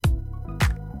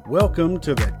Welcome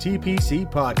to the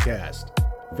TPC Podcast.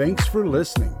 Thanks for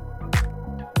listening.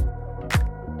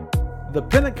 The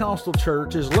Pentecostal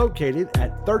Church is located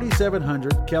at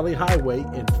 3700 Kelly Highway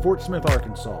in Fort Smith,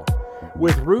 Arkansas.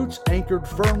 With roots anchored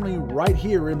firmly right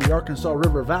here in the Arkansas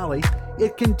River Valley,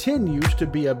 it continues to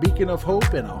be a beacon of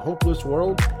hope in a hopeless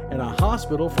world and a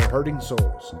hospital for hurting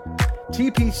souls.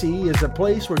 TPC is a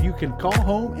place where you can call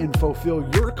home and fulfill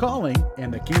your calling in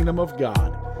the kingdom of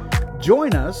God.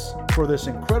 Join us for this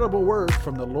incredible word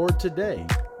from the Lord today.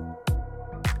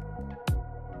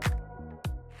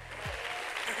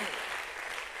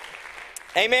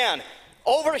 Amen.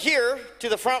 Over here to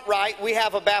the front right, we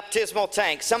have a baptismal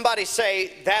tank. Somebody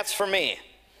say, that's for me.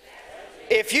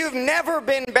 If you've never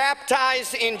been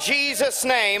baptized in Jesus'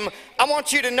 name, I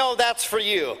want you to know that's for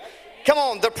you. Come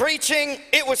on, the preaching,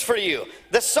 it was for you.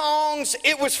 The songs,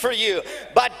 it was for you.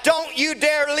 But don't you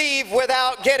dare leave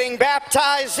without getting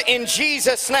baptized in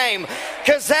Jesus' name,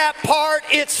 because that part,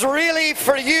 it's really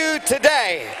for you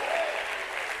today.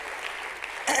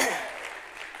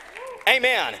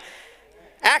 Amen.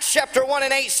 Acts chapter 1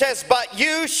 and 8 says, but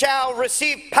you shall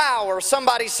receive power.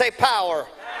 Somebody say power.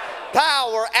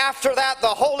 Power. After that, the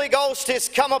Holy Ghost is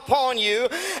come upon you,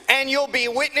 and you'll be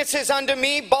witnesses unto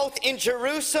me both in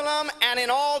Jerusalem and in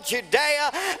all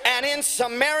Judea and in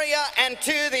Samaria and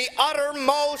to the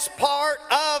uttermost part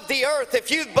of the earth. If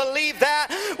you believe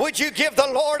that, would you give the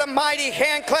Lord a mighty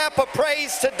hand clap of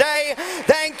praise today?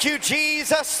 Thank you,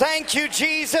 Jesus. Thank you,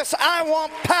 Jesus. I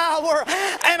want power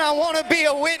and I want to be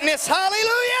a witness.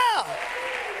 Hallelujah.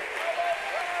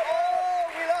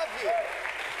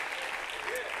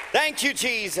 Thank you,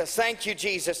 Jesus. Thank you,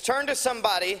 Jesus. Turn to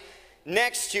somebody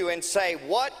next to you and say,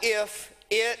 what if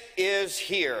it is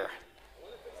here?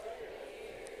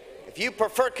 If you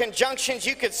prefer conjunctions,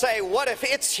 you could say, what if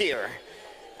it's here?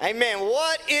 Amen.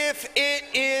 What if it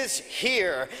is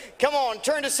here? Come on,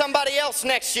 turn to somebody else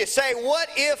next to you. Say, what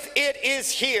if it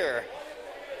is here?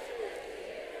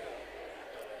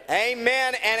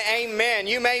 Amen and amen.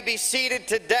 You may be seated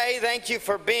today. Thank you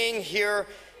for being here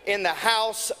in the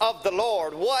house of the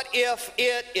Lord. What if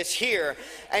it is here?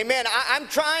 Amen. I'm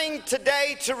trying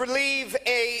today to relieve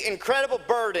an incredible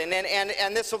burden,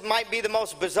 and this might be the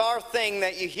most bizarre thing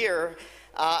that you hear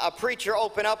a preacher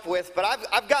open up with, but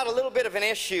I've got a little bit of an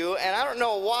issue, and I don't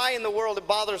know why in the world it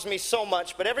bothers me so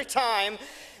much, but every time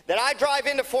that I drive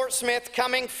into Fort Smith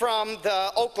coming from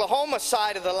the Oklahoma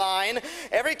side of the line,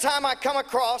 every time I come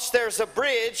across, there's a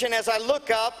bridge, and as I look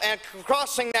up and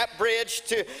crossing that bridge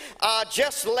to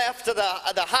just left of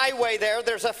the highway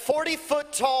there's a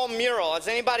 40-foot tall mural. Has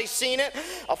anybody seen it?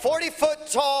 A 40-foot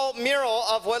tall mural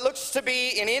of what looks to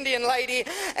be an Indian lady,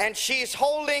 and she's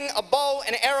holding a bow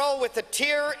and arrow with a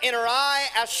tear in her eye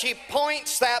as she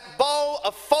points that bow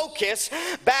of focus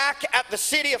back at the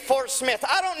city of Fort Smith.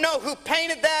 I don't know who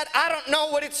painted that. I don't know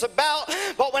what it's about,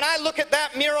 but when I look at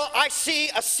that mural, I see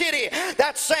a city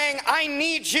that's saying, I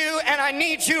need you, and I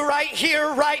need you right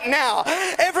here, right now.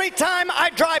 Every time I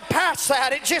drive past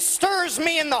that, it just stirs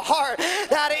me in the heart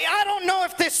that I don't know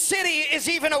if this city is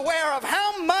even aware of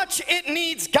how much it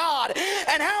needs God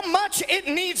and how much it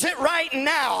needs it right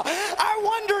now. I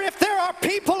wonder if there are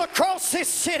people across this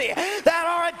city that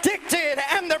are addicted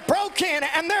and they're broken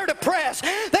and they're depressed.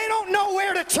 They don't know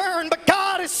where to turn, but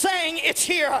God is saying it's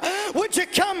here. Would you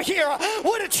come here?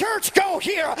 Would a church go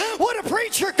here? Would a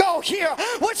preacher go here?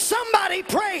 Would somebody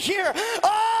pray here?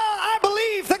 Oh, I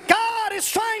believe that God is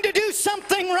trying to do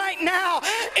something right now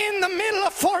in the middle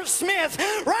of Fort Smith,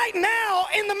 right now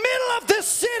in the middle of this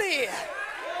city.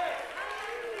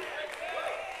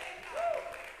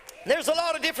 There's a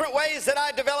lot of different ways that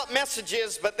I develop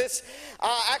messages, but this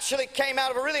actually came out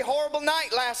of a really horrible night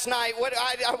last night.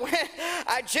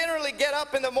 I generally get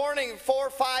up in the morning, 4 or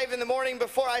 5 in the morning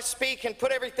before I speak and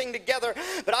put everything together.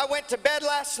 But I went to bed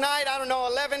last night,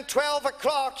 11, 12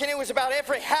 o'clock, and it was about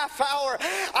every half hour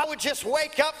I would just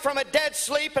wake up from a dead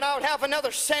sleep, and I would have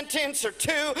another sentence or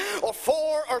 2 or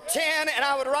 4 or 10, and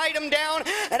I would write them down,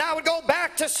 and I would go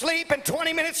back to sleep, and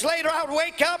 20 minutes later I would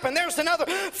wake up, and there's another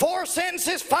 4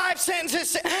 sentences, 5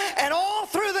 sentences, and all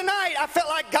through the night I felt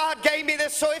like God gave me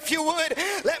this. So if you would,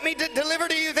 let me deliver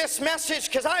to you this message,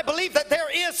 because I believe that there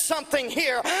is something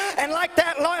here, and like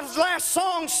that last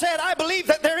song said, I believe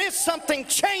that there is something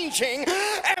changing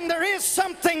and there is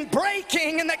something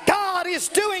breaking, and that God is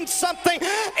doing something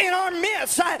in our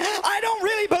midst. I don't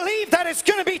really believe that it's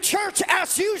going to be church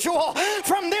as usual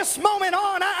from this moment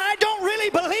on. I don't really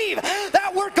believe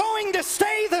that we're going to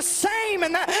stay the same,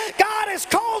 and that God has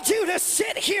called you to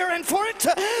sit here and for it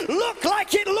to look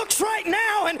like it looks right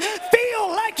now and feel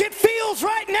like it feels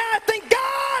right now. I think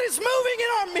God is moving in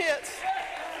our midst.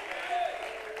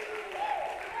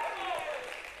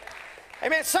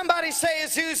 Amen. Somebody say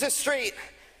Azusa Street.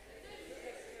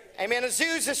 Amen.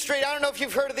 Azusa Street. I don't know if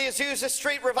you've heard of the Azusa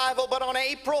Street revival, but on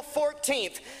April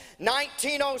 14th,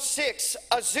 1906,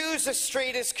 Azusa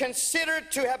Street is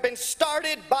considered to have been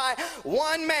started by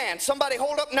one man. Somebody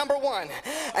hold up number one.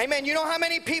 Amen. You know how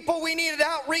many people we needed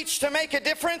outreach to make a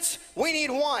difference? We need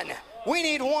one. We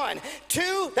need one.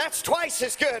 Two, that's twice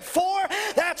as good. Four,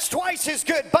 that's twice as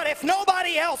good. But if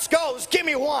nobody else goes, give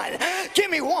me one. Give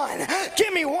me one.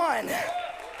 Give me one.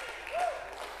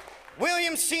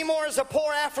 William Seymour is a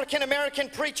poor African-American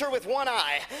preacher with one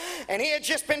eye, and he had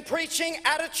just been preaching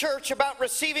at a church about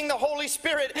receiving the Holy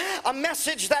Spirit, a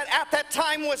message that at that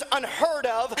time was unheard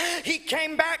of. He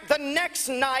came back the next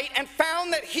night and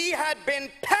found that he had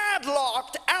been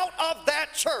padlocked out of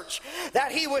that church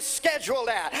that he was scheduled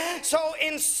at. So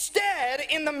instead,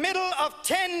 in the middle of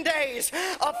 10 days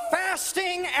of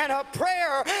fasting and a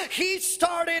prayer, he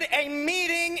started a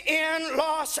meeting in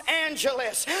Los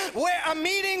Angeles,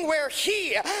 where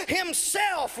he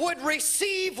himself would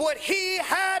receive what he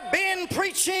had been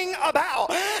preaching about,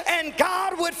 and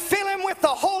God would fill him with the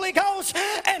Holy Ghost,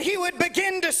 and he would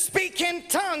begin to speak in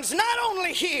tongues. Not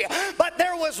only he, but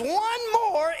there was one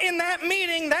more in that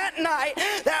meeting that night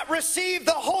that received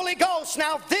the Holy Ghost.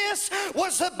 Now this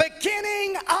was the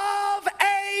beginning of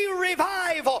a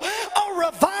revival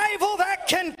that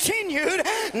continued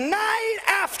night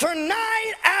after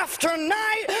night after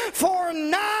night for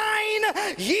 9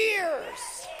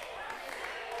 years.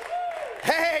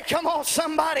 Hey, come on,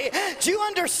 somebody. Do you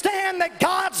understand that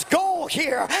God's goal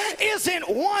here isn't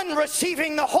one,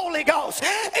 receiving the Holy Ghost?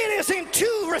 It isn't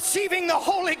two, receiving the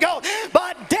Holy Ghost.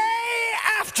 But day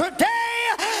after day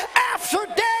after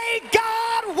day,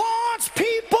 God wants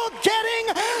people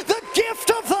getting the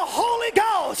gift of the Holy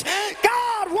Ghost.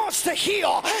 God wants to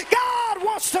heal. God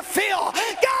wants to fill.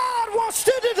 God wants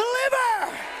to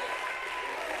deliver.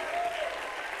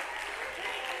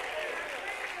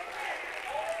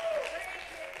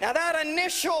 Now that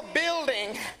initial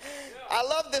building, I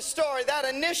love this story, that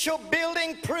initial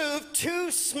building proved too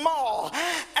small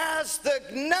as the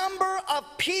number of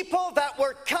people that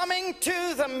were coming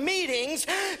to the meetings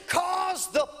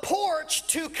caused the porch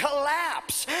to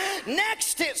collapse.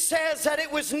 Next it says that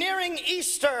it was nearing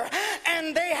Easter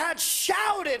and they had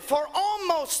shouted for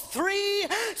almost 3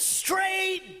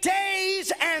 straight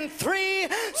days and 3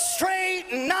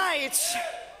 straight nights.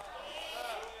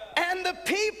 And the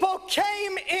people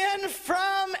came in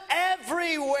from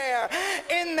everywhere.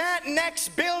 In that next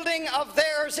building of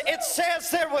theirs, it says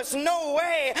there was no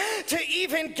way to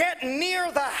even get near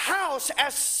the house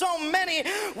as so many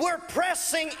were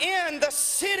pressing in. The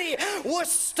city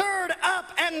was stirred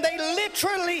up and they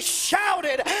literally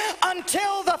shouted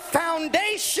until the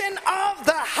foundation of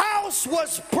the house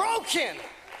was broken.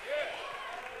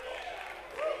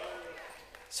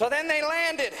 So then they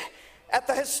landed at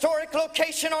the historic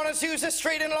location on Azusa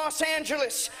Street in Los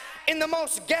Angeles, in the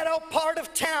most ghetto part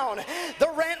of town. The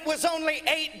rent was only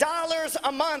 $8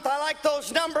 a month. I like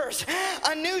those numbers.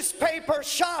 A newspaper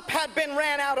shop had been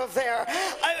ran out of there.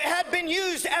 It had been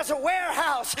used as a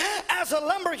warehouse, as a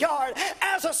lumber yard,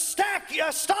 as a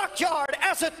stockyard,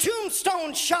 as a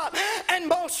tombstone shop, and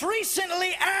most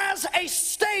recently as a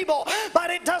stable. But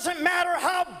it doesn't matter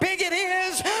how big it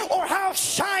is or how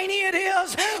shiny it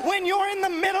is. When you're in the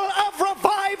middle of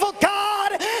revival,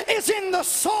 God is in the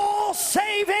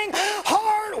soul-saving,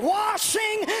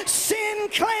 heart-washing,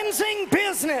 sin-cleansing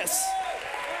business.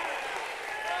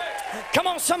 Come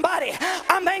on, somebody.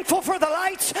 I'm thankful for the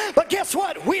lights, but guess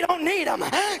what? We don't need them.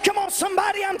 Come on,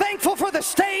 somebody. I'm thankful for the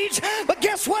stage, but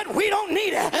guess what? We don't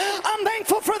need it. I'm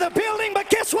thankful for the building, but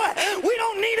guess what? We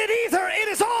don't need it either. It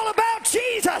is all about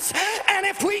Jesus. And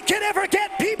if we can ever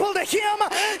get people to Him,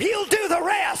 He'll do the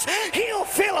rest. He'll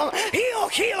fill them. He'll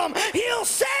heal them. He'll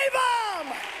save them.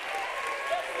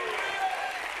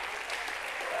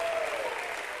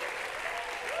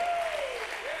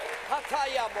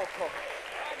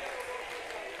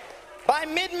 By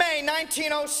mid-May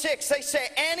 1906, they say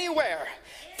anywhere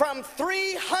from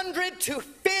 300 to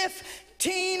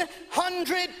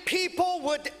 1,500 people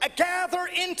would gather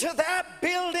into that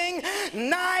building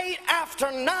night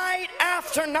after night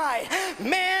after night.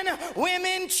 Men,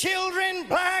 women, children,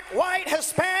 black, white,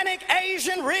 Hispanic,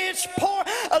 Asian, rich, poor,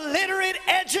 illiterate,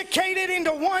 educated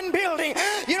into one building.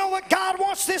 You know what God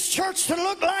wants this church to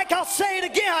look like? I'll say it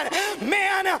again.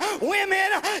 Men,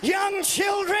 women, young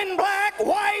children, black,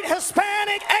 white,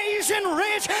 Hispanic, Asian,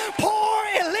 rich, poor,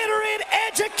 illiterate,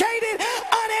 educated,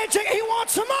 uneducated. He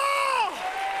wants them all.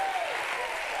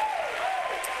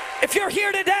 If you're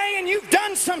here today and you've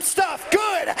done some stuff,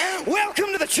 good.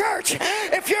 Welcome to the church.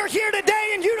 If you're here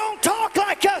today and you don't talk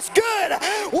like us, good.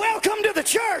 Welcome to the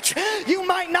church. church. You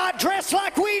might not dress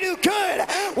like we do. Good.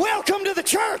 Welcome to the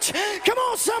church. Come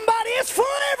on, somebody. It's for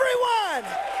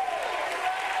everyone.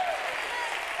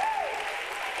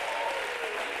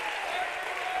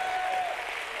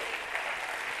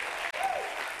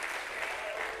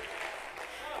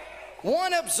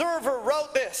 One observer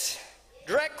wrote this,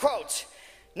 direct quotes,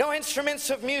 "No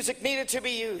instruments of music needed to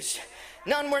be used.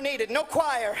 None were needed. No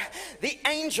choir. The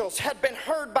angels had been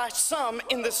heard by some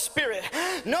in the spirit.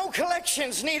 No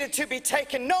collections needed to be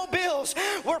taken. No bills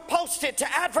were posted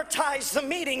to advertise the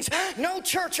meetings. No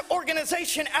church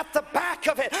organization at the back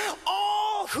of it.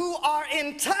 All who are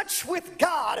in touch with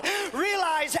God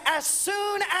realize as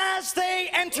soon as they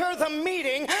enter the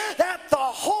meeting that the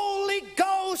Holy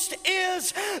Ghost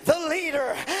is the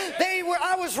leader."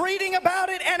 I was reading about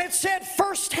it, and it said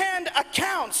firsthand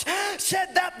accounts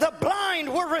said that the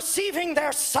blind were receiving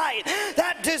their sight,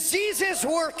 that diseases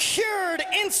were cured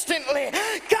instantly.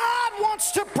 God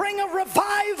wants to bring a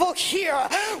revival here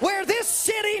where this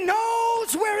city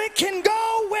knows where it can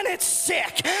go when it's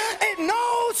sick. It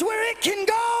knows where it can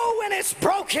go when it's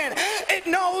broken. It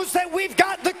knows that we've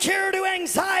got the cure to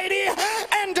anxiety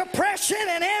and depression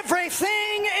and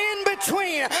everything in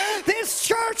between. This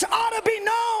church ought to be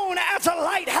known as a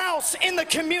lighthouse in the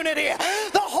community.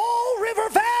 The whole River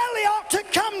Valley ought to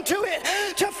come to it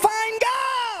to find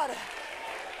God.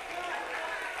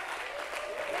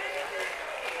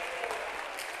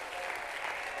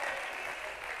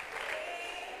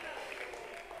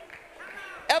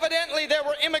 Evidently, there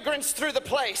were immigrants through the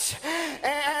place,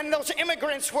 and those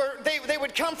immigrants they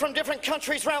would come from different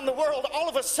countries around the world. All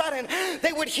of a sudden,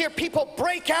 they would hear people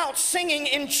break out singing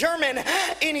in German,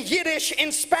 in Yiddish,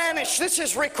 in Spanish. This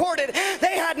is recorded.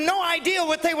 They had no idea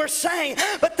what they were saying,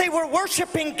 but they were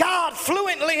worshiping God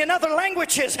fluently in other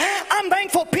languages. I'm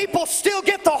thankful people still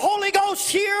get the Holy Ghost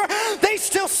here. They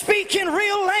still speak in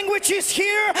real languages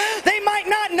here. They might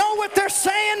not know what they're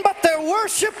saying, but they're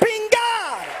worshiping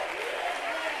God.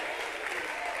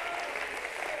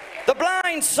 The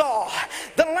blind saw,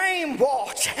 the lame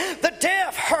walked, the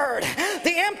deaf heard,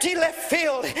 the empty left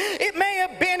filled. It may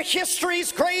have been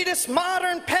history's greatest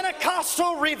modern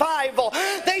Pentecostal revival.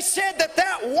 They said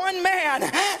that one man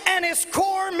and his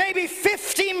core, maybe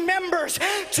 50 members,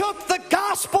 took the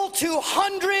gospel to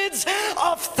hundreds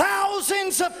of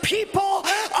thousands of people,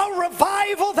 a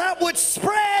revival that would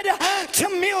spread to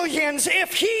millions.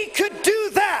 If he could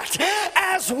do that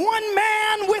as one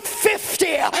man with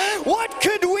 50, what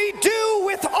could we do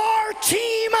with our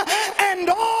team and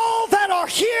all that are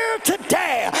here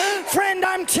today? Friend,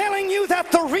 I'm telling you that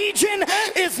the region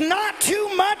is not too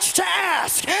much to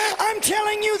ask. I'm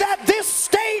telling you that this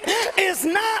state is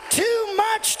not too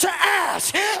much to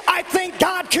ask. I think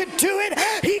God could do it.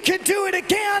 He could do it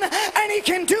again, and he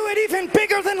can do it even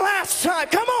bigger than last time.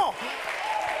 Come on.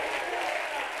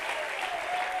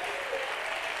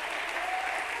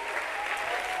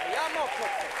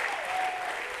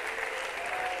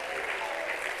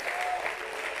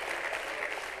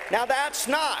 Now that's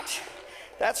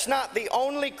not the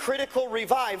only critical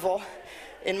revival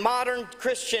in modern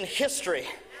Christian history,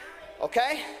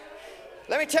 okay?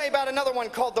 Let me tell you about another one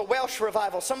called the Welsh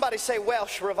Revival. Somebody say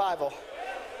Welsh Revival.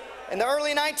 In the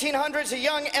early 1900s, a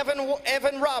young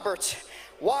Evan Roberts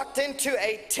walked into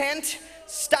a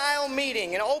tent-style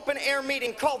meeting, an open-air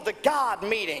meeting called the God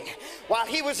Meeting, while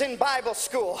he was in Bible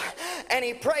school, and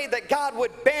he prayed that God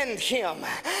would bend him.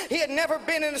 He had never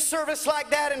been in a service like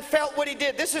that and felt what he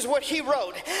did. This is what he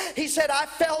wrote. He said, "I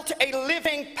felt a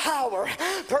living power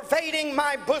pervading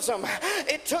my bosom.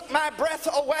 It took my breath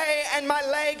away and my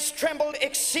legs trembled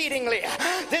exceedingly.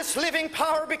 This living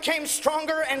power became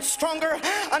stronger and stronger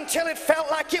until it felt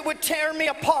like it would tear me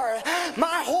apart.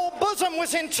 My whole bosom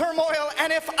was in turmoil,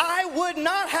 and if I would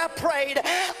not have prayed,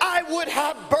 I would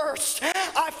have burst.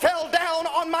 I fell down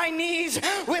on my knees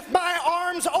with my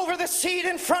arms over the seat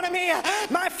in front of me.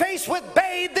 My face was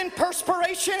bathed in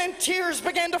perspiration and tears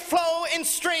began to flow in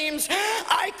streams.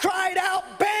 I cried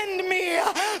out, 'Bend me,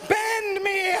 bend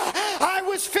me.' I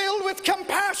was filled with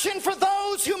compassion for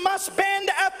those who must bend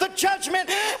at the judgment,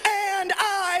 and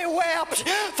I wept.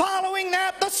 Following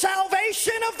that, the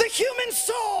salvation of the human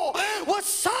soul was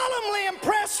solemnly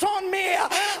impressed on me.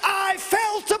 I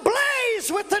felt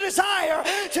ablaze with the desire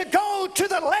to go to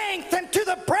the length and to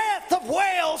the breadth of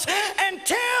Wales and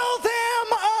tell them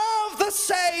of the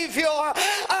Savior."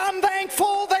 I'm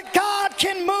thankful that God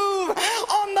can move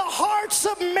on the hearts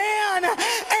of men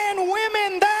and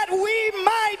women that we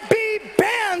might be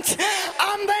bent.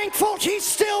 I'm thankful he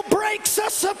still breaks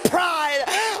us of pride.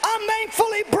 I'm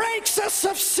thankful he breaks us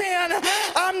of sin.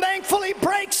 I'm thankful he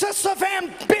breaks us of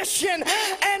ambition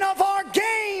and of our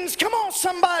gains. Come on,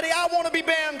 somebody, I want to be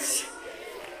bent.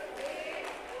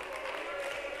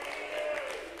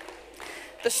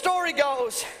 The story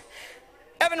goes,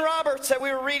 Evan Roberts that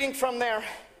we were reading from there,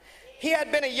 he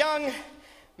had been a young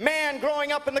man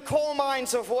growing up in the coal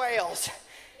mines of Wales.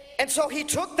 And so he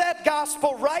took that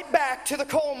gospel right back to the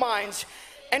coal mines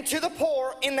and to the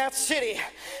poor in that city.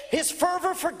 His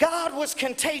fervor for God was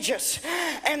contagious,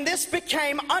 and this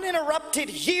became uninterrupted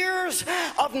years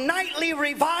of nightly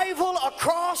revival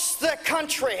across the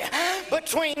country.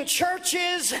 Between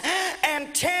churches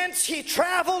and tents, he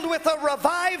traveled with a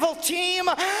revival team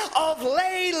of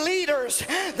lay leaders.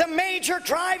 The major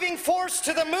driving force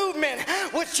to the movement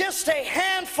was just a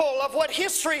handful of what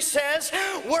history says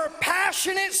were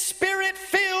passionate,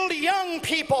 spirit-filled young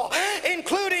people,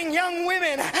 including young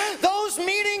women. Those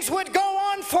meetings would go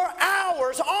on for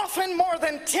hours, often more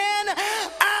than 10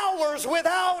 hours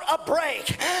without a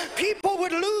break. People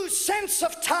would lose sense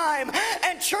of time,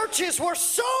 and churches were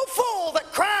so full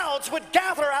that crowds would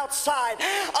gather outside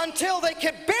until they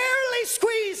could barely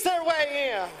squeeze their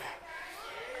way in.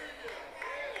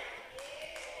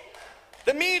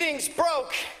 The meetings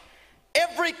broke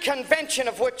every convention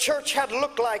of what church had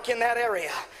looked like in that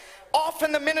area.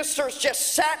 Often the ministers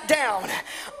just sat down,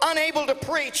 unable to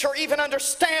preach or even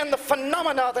understand the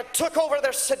phenomena that took over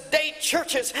their sedate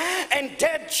churches and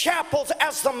dead chapels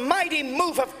as the mighty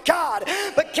move of God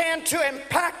began to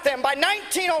impact them. By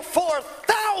 1904,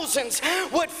 thousands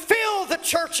would fill the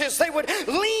churches. They would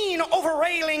lean over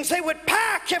railings. They would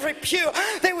pack every pew.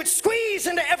 They would squeeze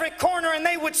into every corner, and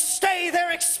they would stay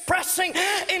there expressing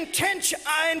intense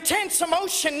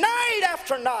emotion night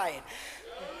after night.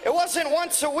 It wasn't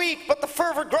once a week, but the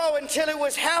fervor grew until it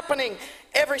was happening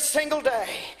every single day.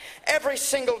 Every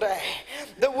single day.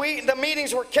 The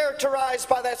meetings were characterized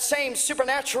by that same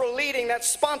supernatural leading, that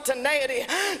spontaneity.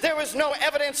 There was no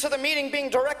evidence of the meeting being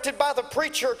directed by the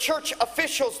preacher or church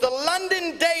officials. The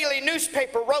London Daily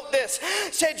newspaper wrote this,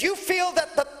 said, "You feel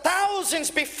that the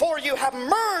thousands before you have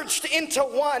merged into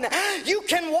one. You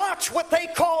can watch what they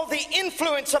call the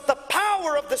influence of the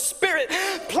power of the Spirit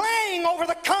playing over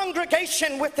the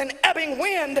congregation with an ebbing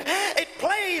wind. It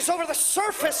plays over the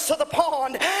surface of the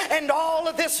pond, and all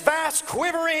of this vast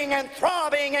quivering and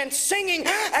throbbing and singing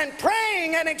and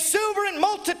praying and exuberant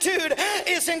multitude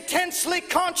is intensely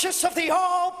conscious of the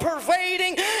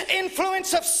all-pervading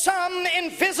influence of some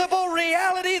invisible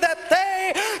reality that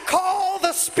they call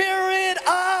the Spirit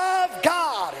of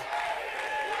God."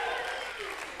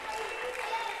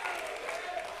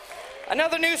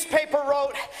 Another newspaper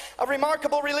wrote, "A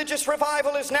remarkable religious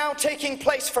revival is now taking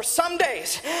place. For some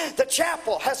days, the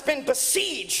chapel has been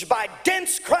besieged by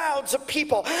dense crowds of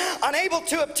people, unable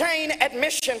to obtain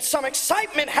admission. Some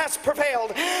excitement has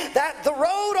prevailed that the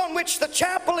road on which the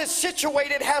chapel is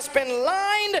situated has been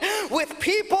lined with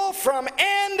people from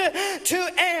end to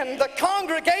end. The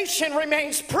congregation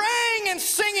remains praying and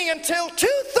singing until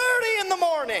 2:30 in the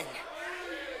morning.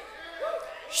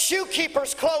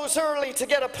 Shoekeepers close early to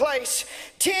get a place.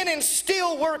 Tin and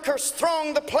steel workers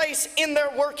throng the place in their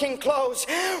working clothes."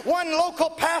 One local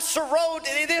pastor wrote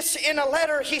this in a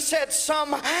letter. He said,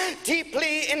 "Some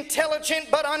deeply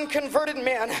intelligent but unconverted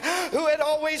men who had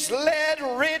always led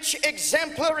rich,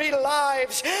 exemplary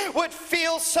lives would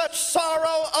feel such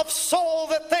sorrow of soul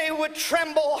that they would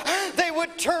tremble, they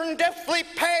would turn deathly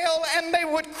pale, and they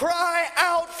would cry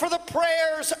out for the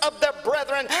prayers of their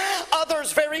brethren."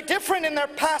 Others, very different in their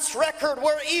past record,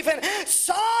 were even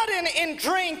sodden in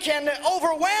drink and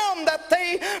overwhelmed that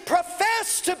they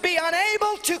professed to be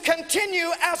unable to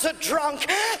continue as a drunk,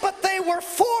 but they were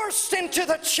forced into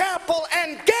the chapel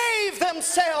and gave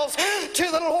themselves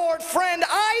to the Lord. Friend,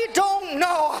 I don't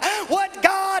know what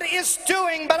God is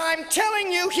doing, but I'm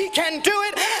telling you He can do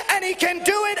it, and He can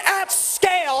do it at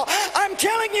scale. I'm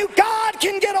telling you, God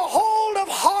can get a hold of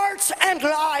hearts and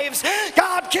lives.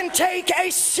 God can take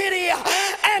a city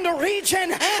and a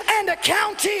region and a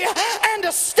county and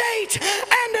a state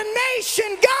and a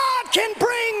nation. God can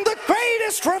bring the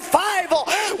greatest revival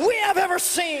we have ever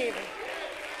seen.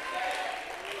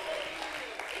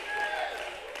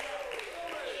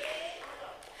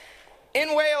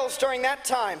 In Wales during that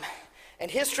time, and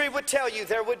history would tell you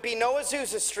there would be no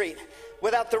Azusa Street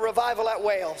without the revival at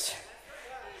Wales.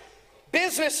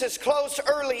 Businesses closed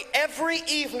early every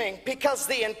evening because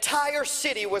the entire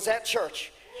city was at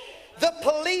church. The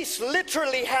police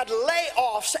literally had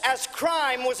layoffs as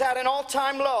crime was at an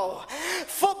all-time low.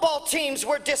 Football teams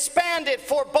were disbanded,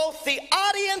 for both the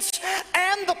audience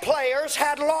and the players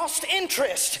had lost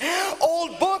interest.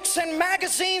 Old books and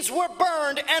magazines were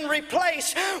burned and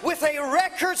replaced with a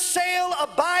record sale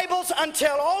of Bibles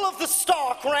until all of the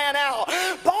stock ran out.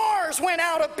 Bars went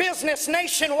out of business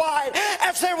nationwide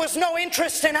as there was no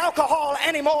interest in alcohol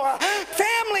anymore.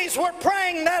 Families Families were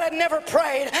praying that had never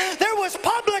prayed. There was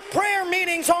public prayer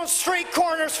meetings on street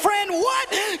corners. Friend, what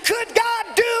could God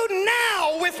do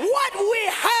now with what we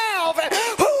have and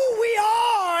who we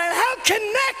are and how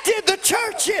connected the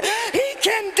church is? He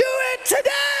can do it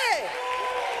today.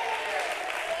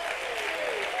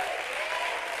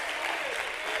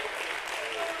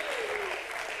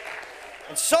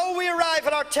 And so we arrive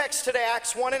at our text today,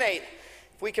 Acts 1 and 8.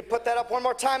 We could put that up one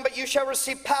more time. But you shall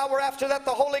receive power after that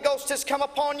the Holy Ghost has come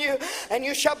upon you, and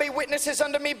you shall be witnesses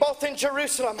unto me both in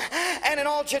Jerusalem and in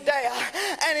all Judea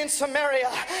and in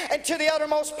Samaria and to the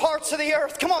uttermost parts of the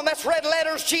earth. Come on, that's red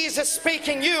letters, Jesus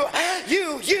speaking. You.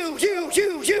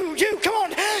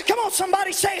 Come on,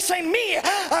 somebody say me.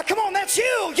 Come on, that's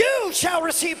you. You shall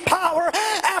receive power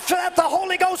after that the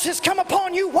Holy Ghost has come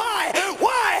upon you. Why?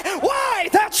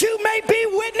 That you may be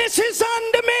witnesses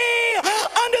unto me,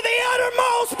 unto the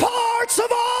uttermost parts of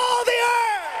all the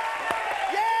earth.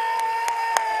 Yeah!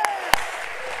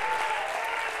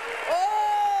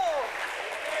 Oh!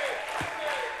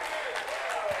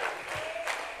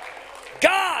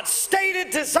 God's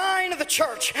stated design of the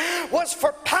church was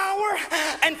for power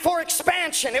and for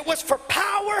expansion. It was for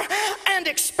power and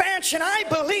expansion. I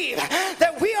believe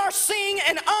that we are seeing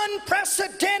an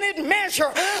unprecedented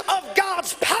measure of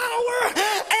God's power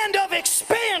and of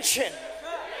expansion.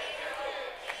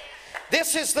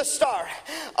 This is the start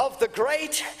of the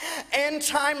great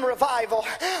end-time revival,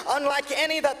 unlike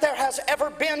any that there has ever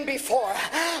been before.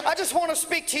 I just want to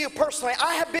speak to you personally.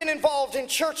 I have been involved in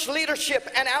church leadership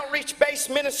and outreach-based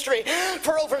ministry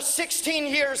for over 16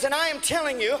 years, and I am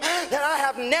telling you that I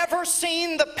have never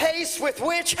seen the pace with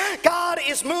which God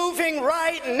is moving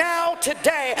right now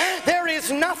today. There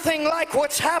is nothing like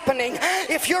what's happening.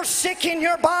 If you're sick in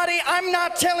your body, I'm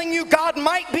not telling you God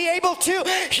might be able to.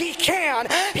 He can.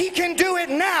 He can do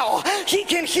it now. He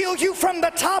can heal you from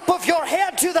the top of your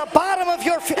head to the bottom of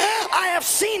your feet. I have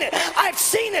seen it.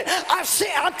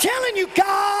 I'm telling you,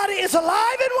 God is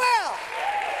alive and well.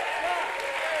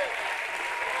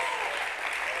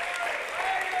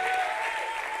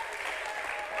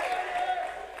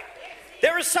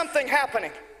 There is something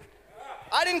happening.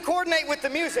 I didn't coordinate with the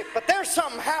music, but there's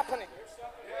something happening.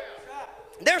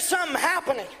 There's something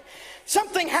happening.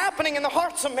 Something happening in the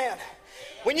hearts of men.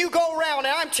 When you go around,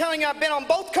 and I'm telling you, I've been on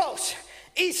both coasts,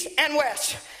 east and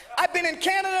west. I've been in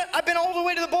Canada, I've been all the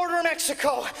way to the border of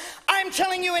Mexico. I'm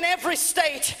telling you in every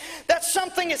state that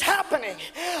something is happening.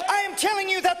 I am telling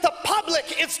you that the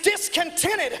public is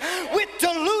discontented with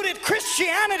diluted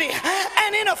Christianity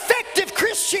and ineffective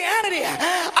Christianity.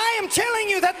 I am telling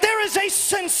you that there is a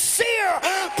sincere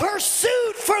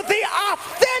pursuit for the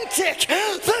authentic,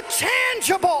 the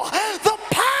tangible, the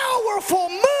powerful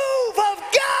move of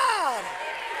God.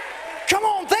 Come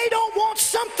on, they don't want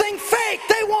something fake.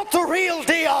 They want the real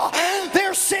deal.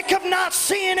 They're sick of not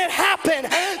seeing it happen.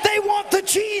 They want the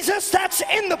Jesus that's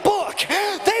in the book.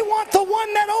 They want the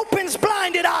one that opens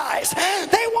blinded eyes.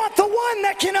 They want the one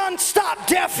that can unstop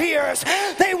deaf ears.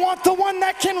 They want the one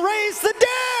that can raise the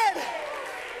dead.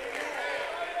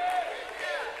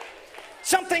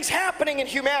 Something's happening in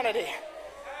humanity,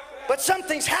 but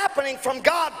something's happening from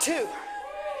God too.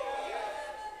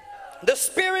 The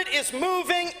Spirit is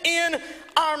moving in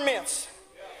our midst.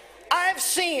 I've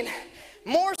seen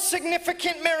more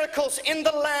significant miracles in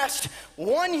the last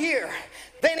 1 year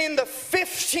than in the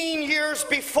 15 years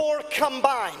before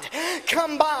combined.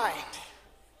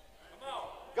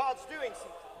 God's doing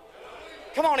something.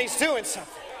 Come on, He's doing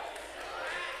something.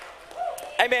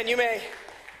 Amen. You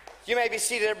may be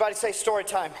seated. Everybody say story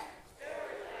time.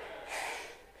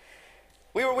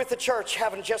 We were with the church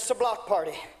having just a block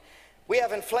party. We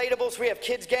have inflatables, we have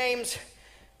kids' games,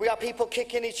 we got people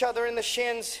kicking each other in the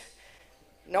shins.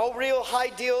 No real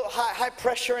high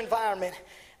pressure environment.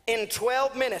 In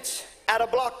 12 minutes at a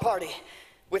block party,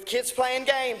 with kids playing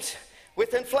games,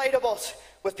 with inflatables,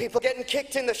 with people getting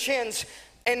kicked in the shins,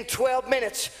 in 12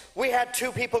 minutes, we had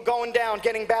 2 people going down,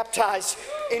 getting baptized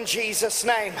in Jesus'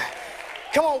 name.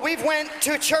 Come on, we've went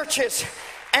to churches.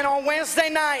 And on Wednesday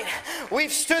night,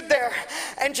 we've stood there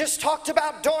and just talked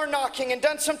about door knocking and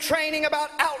done some training about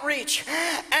outreach.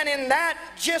 And in that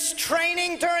just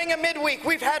training during a midweek,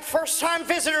 we've had first-time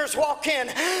visitors walk in,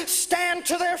 stand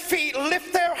to their feet,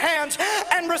 lift their hands,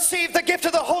 and receive the gift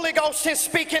of the Holy Ghost and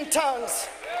speak in tongues.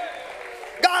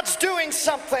 God's doing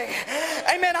something.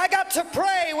 Amen. I got to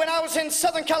pray when I was in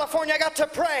Southern California. I got to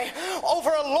pray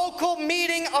over a local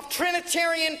meeting of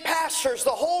Trinitarian pastors. The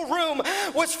whole room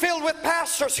was filled with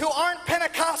pastors who aren't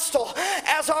Pentecostal.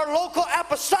 As our local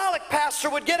apostolic pastor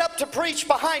would get up to preach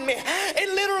behind me,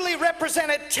 it literally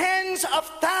represented tens of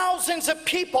thousands of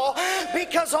people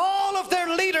because all of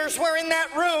their leaders were in that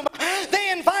room.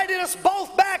 They invited us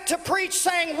both back to preach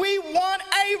saying we want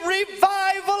a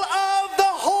revival of the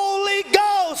Holy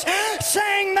Ghost,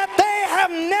 saying that they have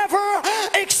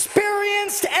never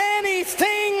experienced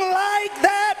anything like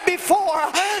that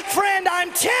before. Friend,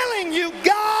 I'm telling you,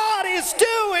 God is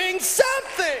doing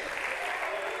something.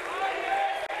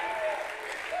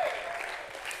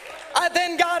 I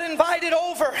then got invited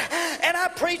over and I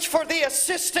preached for the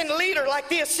assistant leader, like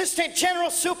the assistant general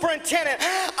superintendent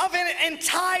of an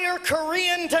entire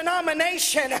Korean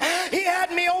denomination. He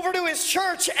had me over to his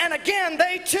church, and again,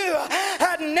 they too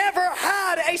had never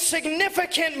had a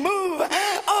significant move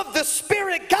of the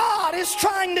Spirit. God is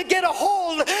trying to get a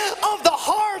hold of the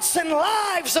hearts and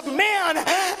lives of men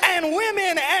and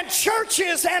women and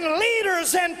churches and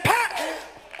leaders and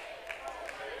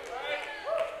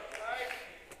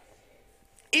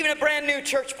even at brand new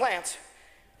church plants,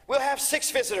 we'll have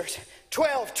 6 visitors,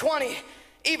 12, 20,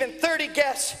 even 30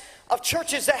 guests of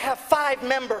churches that have 5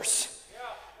 members.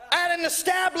 At an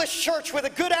established church with a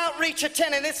good outreach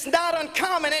attendant, it's not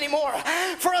uncommon anymore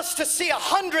for us to see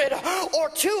 100 or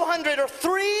 200 or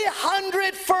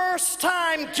 300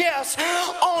 first-time guests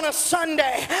on a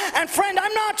Sunday. And friend,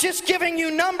 I'm not just giving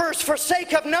you numbers for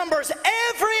sake of numbers.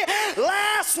 Every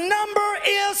last number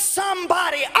is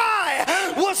somebody.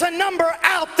 I was a number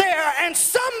out there, and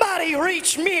somebody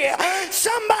reached me.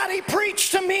 Somebody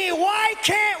preached to me. Why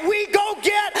can't we go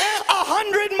get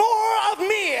 100 more of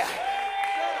me?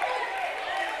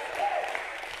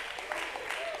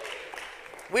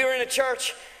 We were in a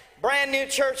church, brand new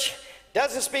church,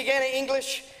 doesn't speak any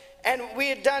English, and we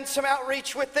had done some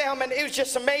outreach with them, and it was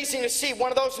just amazing to see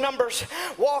one of those numbers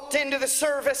walked into the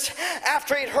service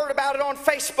after he'd heard about it on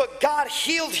Facebook. God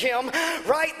healed him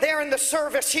right there in the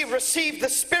service. He received the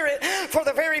Spirit for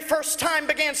the very first time,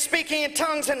 began speaking in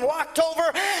tongues, and walked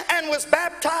over and was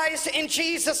baptized in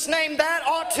Jesus' name. That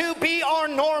ought to be our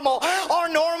normal. Our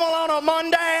normal on a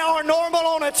Monday, our normal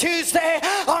on a Tuesday,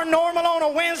 our normal on a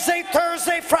Wednesday,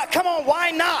 Thursday, Friday. Come on, why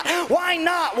not? Why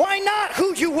not? Why not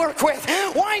who you work with?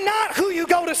 Why not who you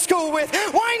go to school with?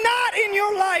 Why not in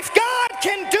your life? God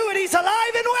can do it. He's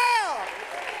alive and well.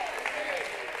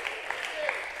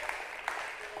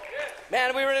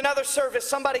 Man, we were in another service.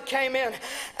 Somebody came in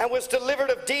and was delivered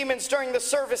of demons during the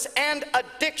service and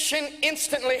addiction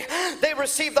instantly. They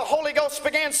received the Holy Ghost,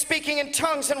 began speaking in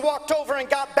tongues, and walked over and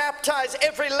got baptized.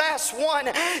 Every last one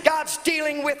God's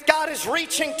dealing with. God is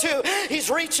reaching to. He's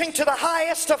reaching to the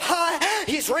highest of high.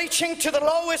 He's reaching to the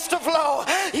lowest of low.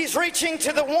 He's reaching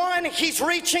to the one. He's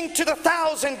reaching to the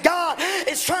 1,000. God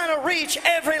is trying to reach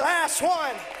every last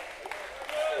one.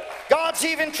 God's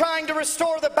even trying to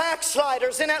restore the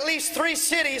backsliders. In at least 3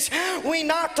 cities, we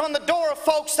knocked on the door of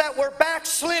folks that were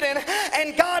backslidden,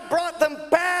 and God brought them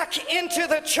back into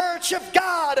the church of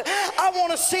God. I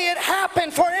want to see it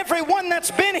happen for everyone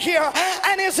that's been here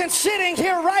and isn't sitting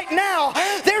here right now.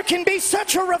 There can be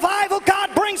such a revival.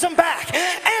 God brings them back,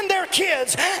 and their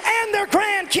kids, and their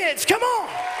grandkids. Come on.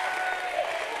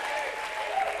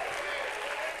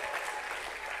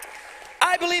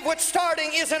 I believe what's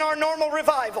starting isn't our normal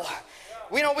revival.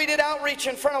 We did outreach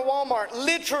in front of Walmart.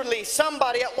 Literally,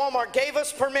 somebody at Walmart gave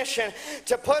us permission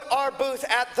to put our booth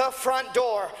at the front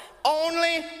door.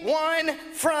 Only one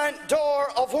front door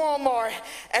of Walmart,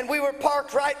 and we were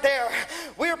parked right there.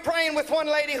 We were praying with one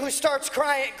lady who starts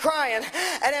crying,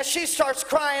 and as she starts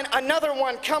crying, another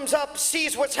one comes up,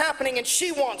 sees what's happening, and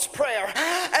she wants prayer.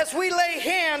 As we lay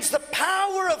hands, the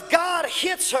power of God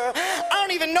hits her. I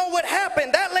don't even know what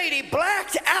happened. That lady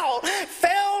blacked out,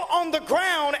 fell on the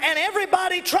ground, and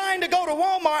everybody trying to go to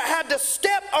Walmart had to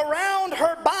step around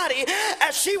her body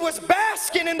as she was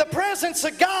basking in the presence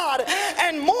of God,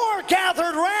 and more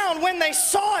gathered around when they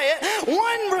saw it.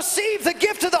 One received the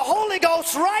gift of the Holy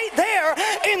Ghost right there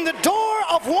in the door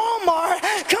of Walmart.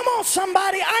 Come on,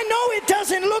 somebody. I know it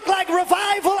doesn't look like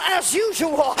revival as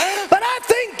usual, but I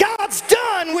think God's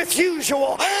done with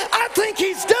usual. I think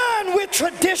He's done with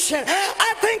tradition.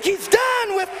 I think He's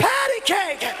done with patty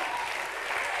cake.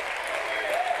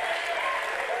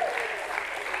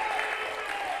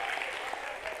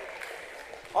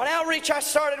 On outreach, I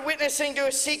started witnessing to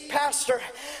a Sikh pastor,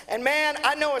 and man,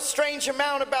 I know a strange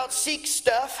amount about Sikh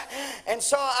stuff, and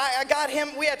so I got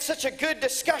him. We had such a good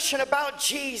discussion about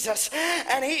Jesus,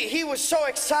 and he was so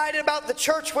excited about the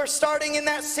church we're starting in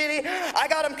that city. I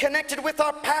got him connected with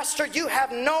our pastor. You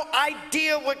have no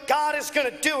idea what God is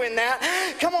going to do in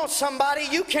that. Come on, somebody.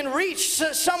 You can reach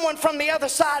someone from the other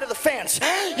side of the fence.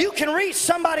 You can reach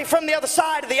somebody from the other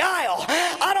side of the aisle.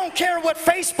 I don't care what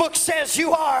Facebook says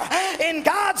you are. In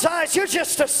God's eyes, you're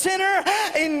just a sinner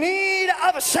in need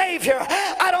of a Savior.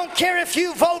 I don't care if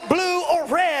you vote blue or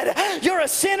red. You're a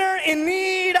sinner in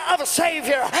need of a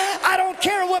Savior. I don't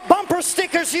care what bumper sticker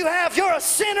takers you have. You're a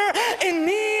sinner in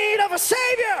need of a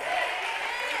Savior.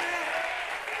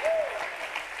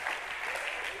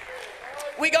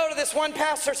 We go to this one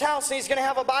pastor's house, and he's going to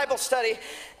have a Bible study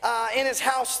in his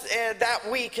house that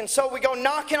week. And so we go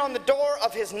knocking on the door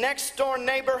of his next door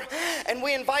neighbor, and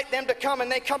we invite them to come,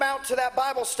 and they come out to that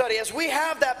Bible study. As we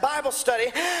have that Bible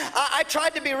study, I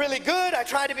tried to be really good. I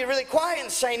tried to be really quiet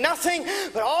and say nothing,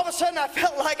 but all of a sudden I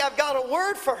felt like I've got a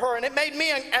word for her, and it made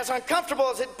me as uncomfortable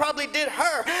as it probably did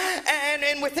her.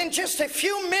 And within just a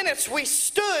few minutes, we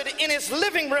stood in his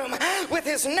living room with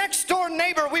his next door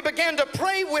neighbor. We began to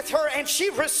pray with her, and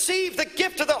she received the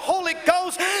gift of the Holy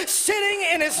Ghost sitting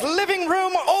in his living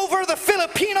room over the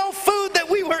Filipino food that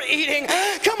we were eating.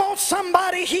 Come on,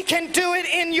 somebody, he can do it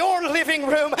in your living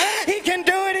room. He can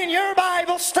do it in your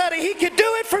Bible study. He could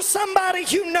do it for somebody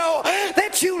you know,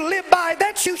 that you live by,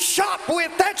 that you shop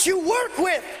with, that you work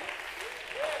with.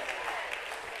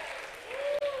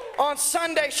 On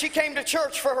Sunday, she came to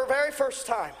church for her very first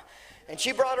time, and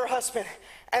she brought her husband,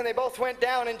 and they both went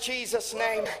down in Jesus'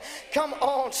 name. Come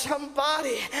on,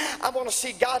 somebody. I want to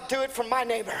see God do it for my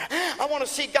neighbor. I want to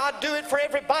see God do it for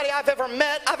everybody I've ever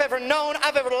met, I've ever known,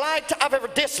 I've ever liked, I've ever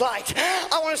disliked.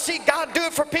 I want to see God do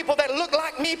it for people that look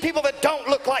like me, people that don't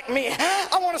look like me.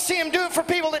 I want to see him do it for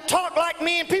people that talk like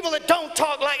me and people that don't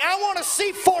talk like. I want to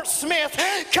see Fort Smith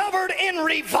covered in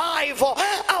revival.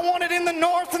 I want it in the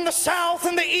north and the south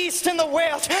and the east and the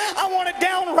west. I want it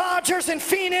down Rogers and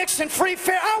Phoenix and Free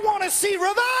Fair. I want to see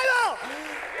revival.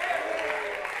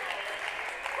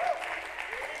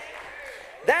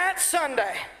 That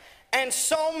Sunday, and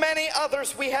so many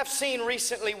others we have seen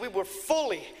recently, we were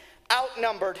fully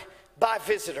outnumbered by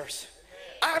visitors.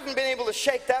 I haven't been able to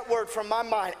shake that word from my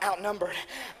mind. Outnumbered,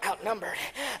 outnumbered,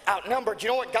 outnumbered. You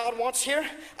know what God wants here?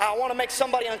 I want to make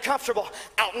somebody uncomfortable.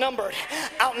 Outnumbered,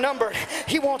 outnumbered.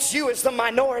 He wants you as the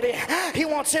minority. He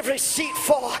wants every seat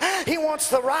full. He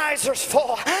wants the risers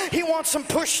full. He wants them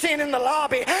pushed in the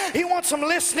lobby. He wants them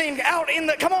listening out in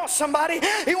the, come on somebody.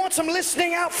 He wants them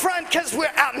listening out front, because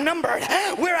we're outnumbered.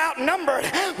 We're outnumbered.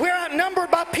 We're outnumbered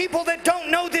by people that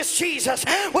don't know this Jesus.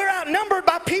 We're outnumbered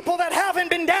by people that haven't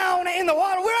been down in the water.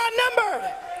 We're outnumbered.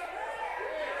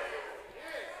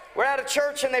 We're at a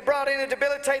church, and they brought in a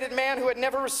debilitated man who had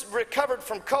never recovered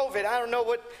from COVID. I don't know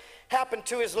what happened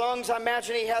to his lungs. I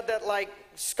imagine he had that like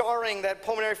scarring, that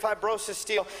pulmonary fibrosis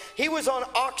deal. He was on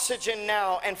oxygen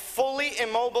now and fully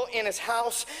immobile in his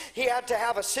house. He had to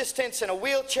have assistance in a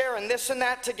wheelchair and this and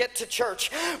that to get to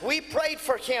church. We prayed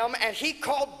for him, and he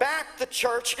called back the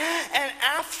church, and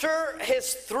after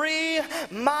his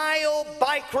 3-mile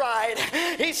bike ride,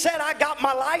 he said, I got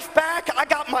my life back, I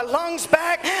got my lungs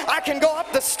back, I can go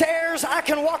up the stairs, I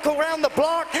can walk around the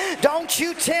block. Don't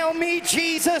you tell me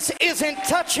Jesus isn't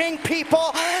touching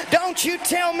people. Don't you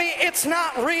tell me it's not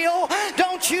real.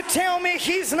 Don't you tell me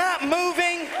he's not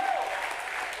moving.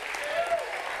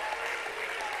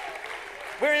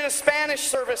 We're in a Spanish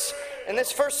service, and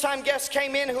this first-time guest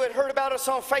came in who had heard about us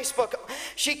on Facebook.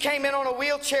 She came in on a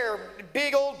wheelchair,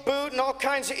 big old boot, and all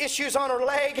kinds of issues on her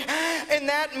leg. In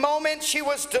that moment, she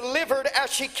was delivered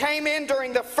as she came in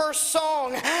during the first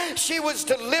song. She was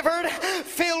delivered,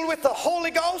 filled with the Holy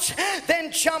Ghost,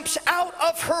 then jumps out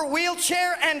of her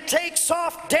wheelchair and takes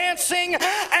off dancing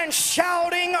and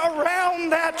shouting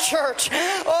around that church.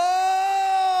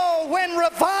 Oh, when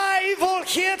revival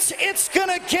hits, it's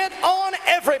gonna get on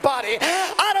everybody.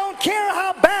 I don't care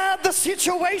how bad the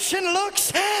situation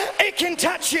looks, it can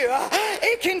touch you.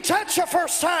 It can touch a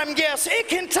first-time guest. It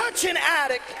can touch an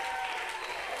addict.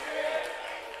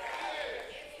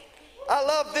 I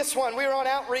love this one. We were on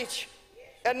outreach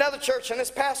at another church, and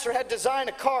this pastor had designed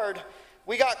a card.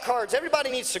 We got cards. Everybody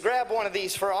needs to grab one of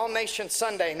these for All Nations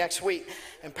Sunday next week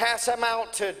and pass them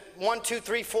out to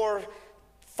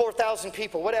 4,000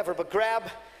 people, whatever, but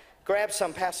grab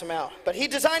some, pass them out. But he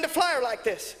designed a flyer like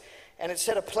this, and it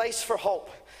said, a place for hope.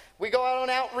 We go out on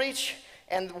outreach,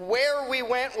 and where we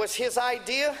went was his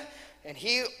idea, and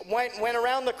he went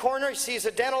around the corner. He sees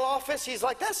a dental office. He's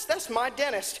like, that's my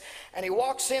dentist. And he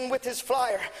walks in with his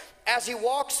flyer. As he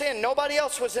walks in, nobody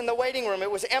else was in the waiting room. It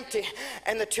was empty.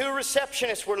 And the 2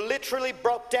 receptionists were literally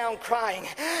broke down crying.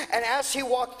 And as he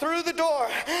walked through the door,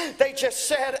 they just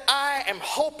said, I am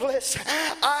hopeless.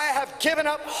 I have given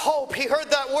up hope. He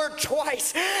heard that word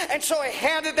twice. And so he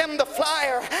handed them the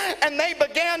flyer, and they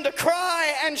began to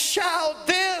cry and shout,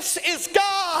 this is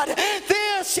God.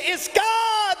 This is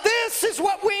God. This is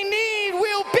what we need.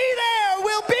 We'll be there.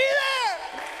 We'll be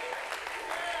there.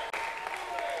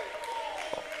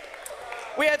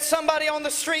 We had somebody on the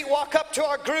street walk up to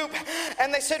our group,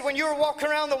 and they said, when you were walking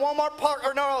around the Walmart park,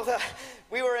 or no,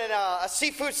 We were in a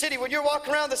Seafood City. When you're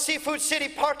walking around the Seafood City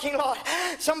parking lot,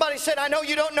 somebody said, I know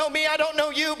you don't know me, I don't know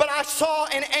you, but I saw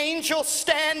an angel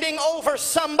standing over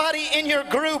somebody in your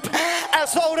group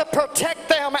as though to protect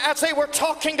them as they were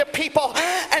talking to people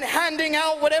and handing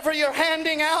out whatever you're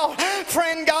handing out.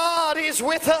 Friend, God is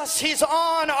with us. He's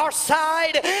on our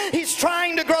side. He's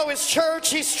trying to grow His church.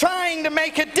 He's trying to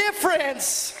make a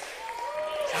difference.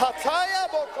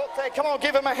 Come on,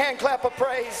 give Him a hand clap of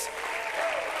praise.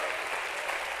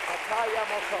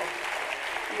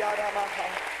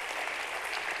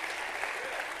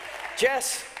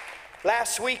 Jess,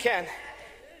 last weekend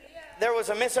there was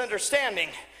a misunderstanding,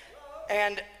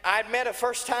 and I'd met a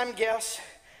first-time guest,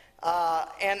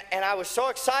 and I was so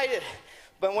excited,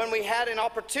 but when we had an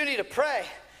opportunity to pray,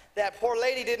 that poor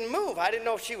lady didn't move. I didn't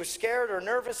know if she was scared or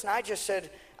nervous, and I just said,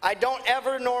 I don't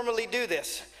ever normally do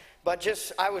this, but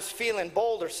just I was feeling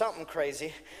bold or something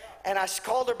crazy. And I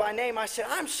called her by name. I said,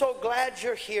 I'm so glad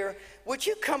you're here. Would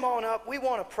you come on up? We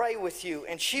want to pray with you.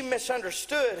 And she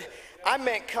misunderstood. I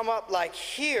meant come up like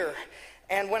here.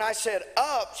 And when I said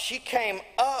up, she came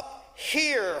up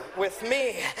here with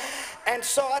me. And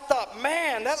so I thought,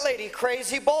 man, that lady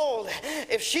crazy bold.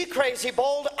 If she crazy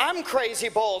bold, I'm crazy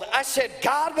bold. I said,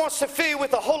 God wants to fill you with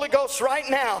the Holy Ghost right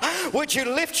now. Would you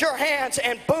lift your hands?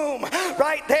 And boom,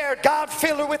 right there, God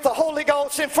filled her with the Holy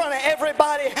Ghost in front of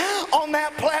everybody on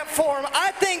that platform.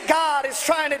 I think God is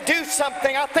trying to do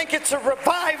something. I think it's a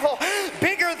revival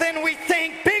bigger than we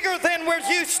think, bigger than we're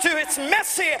used to. It's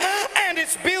messy and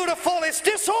it's beautiful. It's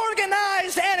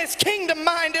disorganized and it's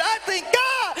kingdom-minded. I think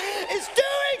God is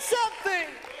doing something.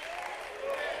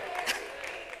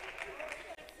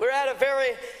 We're at a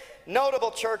very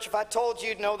notable church. If I told you,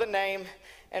 you'd know the name.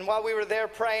 And while we were there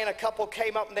praying, a couple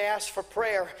came up and they asked for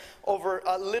prayer over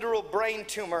a literal brain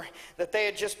tumor that they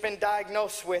had just been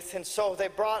diagnosed with. And so they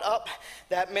brought up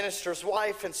that minister's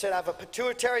wife and said, I have a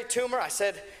pituitary tumor. I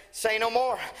said, say no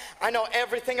more. I know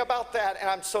everything about that, and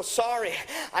I'm so sorry.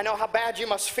 I know how bad you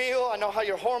must feel. I know how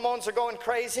your hormones are going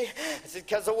crazy. It's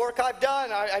because of the work I've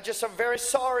done. I'm very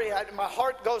sorry. My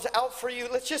heart goes out for you.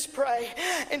 Let's just pray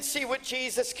and see what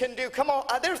Jesus can do. Come on.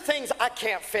 There's things I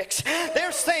can't fix.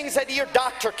 There's things that your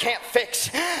doctor can't fix.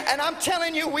 And I'm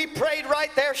telling you, we prayed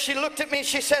right there. She looked at me.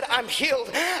 She said, I'm healed.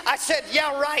 I said,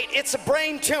 yeah, right. It's a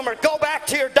brain tumor. Go back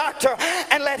to your doctor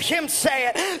and let him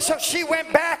say it. So she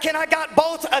went back, and I got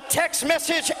both a text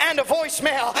message and a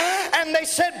voicemail, and they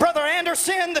said, Brother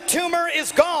Anderson, the tumor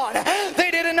is gone. They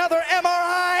did another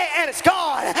MRI and it's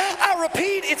gone. I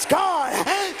repeat, it's gone.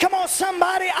 Come on,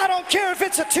 somebody. I don't care if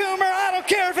it's a tumor. I don't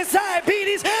care if it's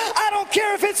diabetes. I don't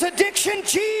care if it's addiction.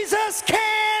 Jesus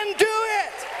can do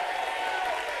it.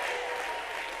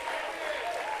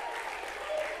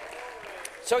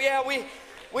 So yeah,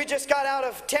 we just got out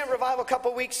of tent revival a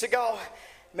couple weeks ago.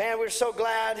 Man, we're so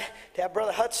glad to have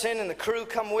Brother Hudson and the crew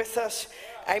come with us.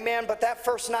 Amen. But that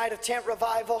first night of tent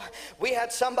revival, we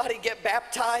had somebody get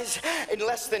baptized in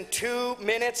less than 2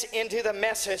 minutes into the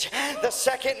message. The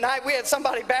second night, we had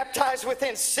somebody baptized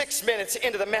within 6 minutes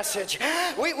into the message.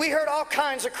 We heard all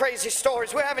kinds of crazy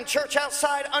stories. We're having church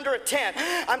outside under a tent.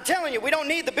 I'm telling you, we don't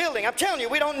need the building. I'm telling you,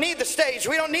 we don't need the stage.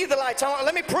 We don't need the lights.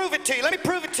 Let me prove it to you. Let me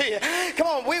prove it to you. Come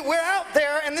on, we're out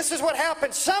there, and this is what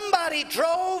happened. Somebody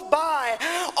drove by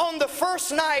on the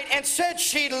first night and said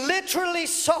she literally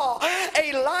saw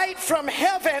a light from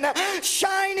heaven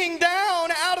shining down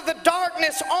out of the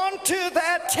darkness onto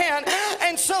that tent.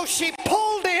 And so she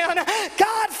pulled in.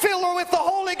 God filled her with the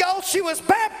Holy Ghost. She was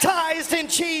baptized in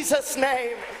Jesus'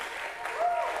 name.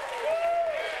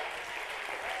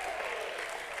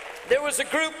 There was a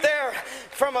group there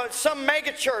from some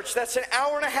mega church that's an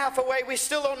hour and a half away. We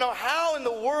still don't know how in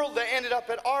the world they ended up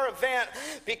at our event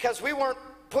because we weren't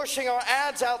pushing our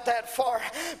ads out that far,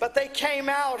 but they came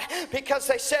out because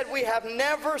they said, we have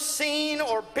never seen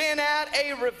or been at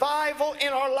a revival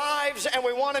in our lives, and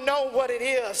we want to know what it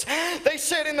is. They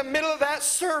said in the middle of that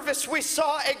service, we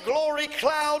saw a glory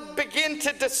cloud begin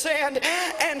to descend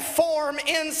and form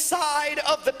inside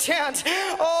of the tent.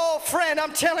 Oh, friend,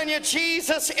 I'm telling you,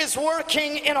 Jesus is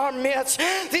working in our midst.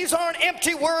 These aren't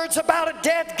empty words about a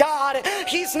dead God.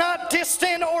 He's not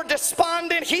distant or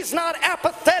despondent. He's not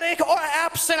apathetic or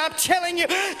absent. I'm telling you,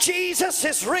 Jesus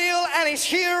is real, and He's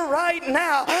here right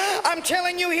now. I'm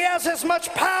telling you, He has as much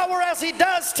power as He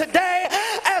does today,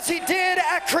 as He did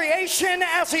at creation,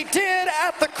 as He did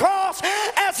at the cross,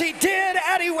 as He did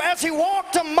as He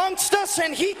walked amongst us,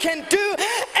 and He can do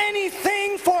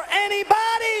anything for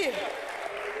anybody.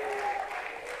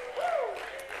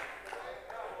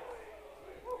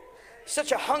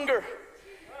 Such a hunger.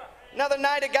 Another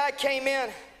night, a guy came in,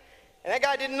 and that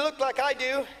guy didn't look like I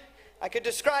do. I could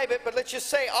describe it, but let's just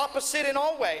say opposite in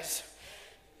all ways.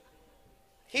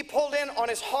 he pulled in on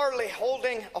his Harley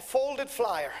holding a folded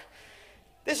flyer.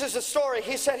 This is the story.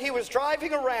 He said he was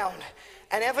driving around,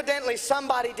 and evidently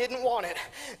somebody didn't want it.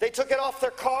 They took it off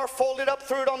their car, folded up,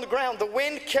 threw it on the ground. The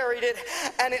wind carried it,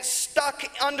 and it stuck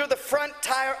under the front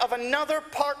tire of another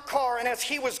parked car. And as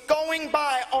he was going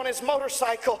by on his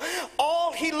motorcycle,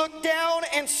 all he looked down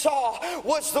and saw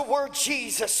was the word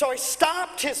Jesus. So he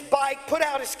stopped his bike, put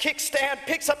out his kickstand,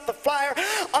 picks up the flyer,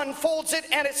 unfolds it,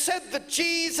 and it said the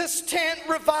Jesus Tent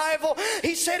Revival.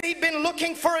 He said he'd been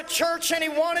looking for a church and he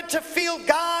wanted to feel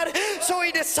God, so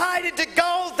he decided to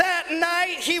go that night.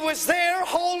 He was there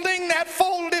holding that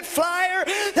folded flyer.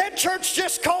 That church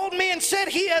just called me and said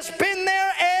he has been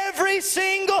there every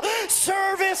single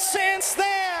service since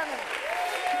then.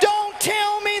 Don't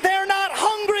tell me they're not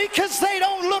hungry because they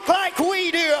don't look like we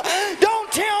do.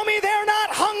 Don't tell me they're not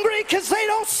hungry because they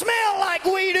don't smell like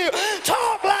we do,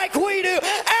 talk like we do,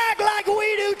 act like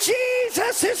we do.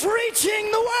 Jesus is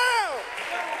reaching the world.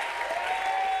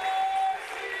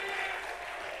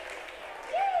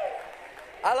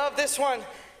 I love this one.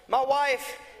 My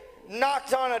wife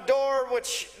knocked on a door,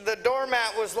 which the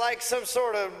doormat was like some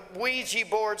sort of Ouija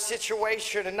board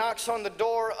situation, and knocks on the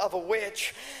door of a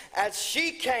witch. As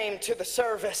she came to the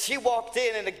service, she walked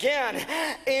in, and again,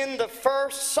 in the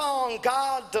first song,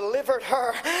 God delivered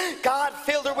her. God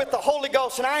filled her with the Holy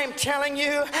Ghost, and I am telling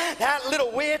you, that little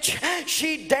witch,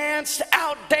 she danced,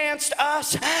 out-danced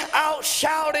us,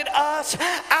 out-shouted us,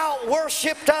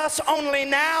 out-worshipped us, only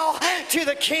now to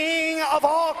the King of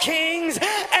all kings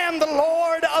and the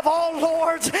Lord of all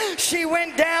lords. She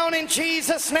went down in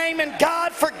Jesus' name, and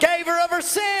God forgave her of her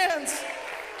sins.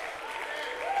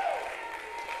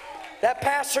 That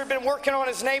pastor had been working on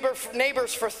his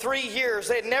neighbors for 3 years.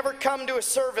 They had never come to a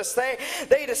service.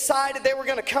 They decided they were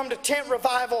going to come to tent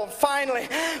revival. And finally,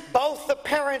 both the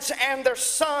parents and their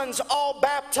sons all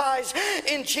baptized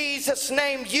in Jesus'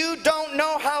 name. You don't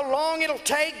know how long it'll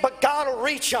take, but God will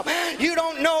reach them. You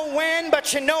don't know when,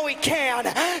 but you know He can.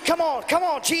 Come on, come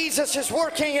on. Jesus is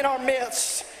working in our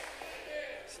midst.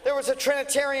 There was a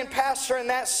Trinitarian pastor in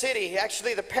that city,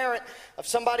 actually the parent of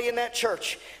somebody in that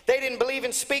church. They didn't believe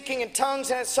in speaking in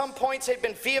tongues, and at some points they'd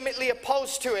been vehemently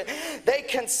opposed to it. They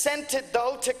consented,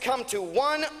 though, to come to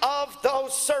one of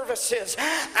those services.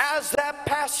 As that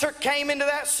pastor came into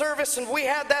that service and we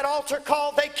had that altar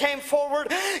call, they came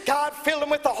forward. God filled them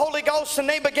with the Holy Ghost, and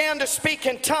they began to speak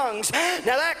in tongues.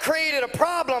 Now that created a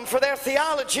problem for their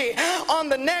theology. On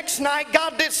the next night,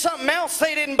 God did something else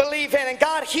they didn't believe in, and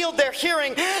God healed their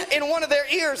hearing in one of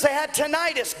their ears. They had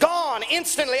tinnitus, gone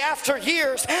instantly after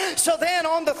years. So then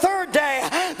on the third day,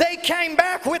 they came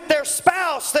back with their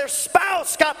spouse. Their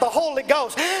spouse got the Holy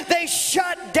Ghost. They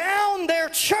shut down their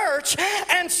church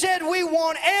and said, we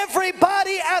want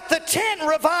everybody at the tent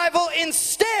revival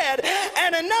instead.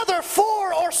 And another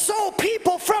 4 or so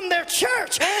people from their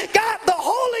church got the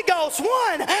Holy Ghost,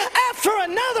 one after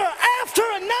another, after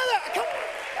another. Come on.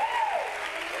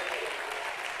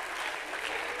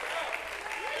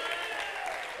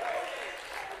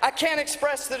 I can't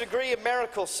express the degree of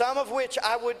miracles, some of which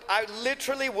I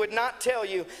literally would not tell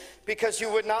you because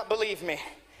you would not believe me.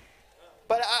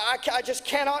 But I just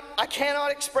cannot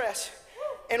express.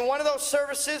 In one of those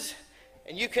services,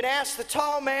 and you can ask the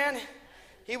tall man,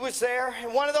 he was there.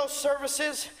 In one of those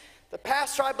services, the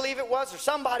pastor, I believe it was, or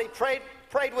somebody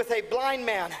prayed with a blind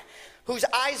man whose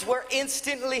eyes were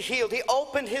instantly healed. He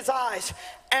opened his eyes,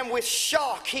 and with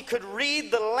shock, he could read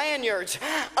the lanyards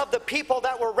of the people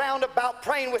that were round about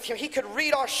praying with him. He could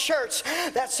read our shirts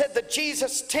that said the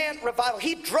Jesus Tent Revival.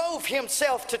 He drove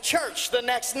himself to church the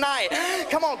next night.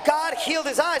 Come on, God healed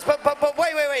his eyes. But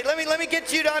wait. Let me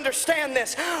get you to understand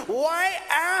this. Why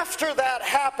after that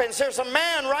happens, there's a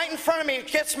man right in front of me who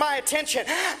gets my attention,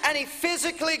 and he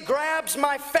physically grabs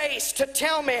my face to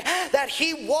tell me that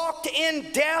he walked in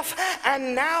deaf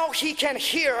and now he can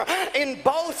hear in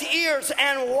both ears.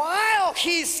 And while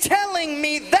he's telling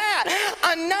me that,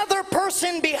 another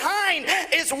person behind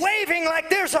is waving like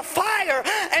there's a fire.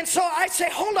 And so I say,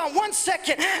 hold on 1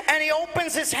 second. And he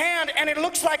opens his hand, and it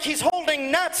looks like he's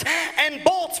holding nuts and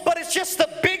bolts, but it's just the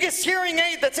biggest hearing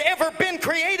aid that's ever been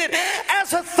created.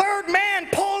 As a third man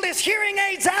pulled his hearing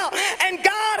aids out, and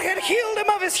God had healed him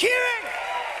of his hearing.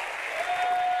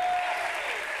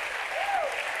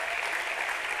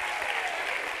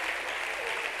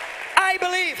 I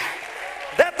believe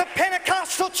that the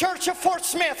Pentecostal Church of Fort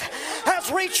Smith has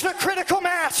reached a critical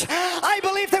mass. I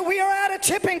believe that we are at a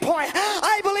tipping point.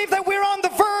 I believe that we're on the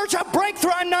verge of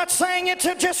breakthrough. I'm not saying it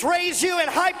to just raise you and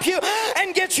hype you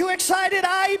and get you excited.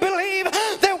 I believe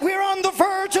that we're on the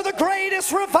verge of the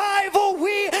greatest revival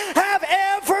we have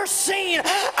ever seen.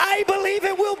 I believe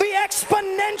it will be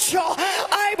exponential.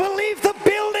 I believe the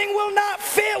building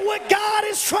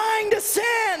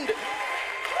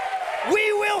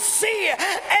will see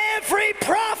every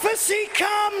prophecy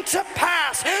come to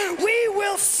pass. We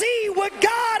will see what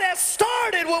God has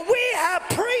started, what we have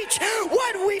preached,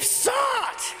 what we've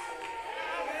sought.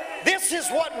 This is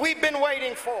what we've been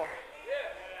waiting for.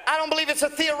 I don't believe it's a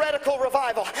theoretical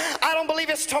revival. I don't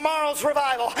believe it's tomorrow's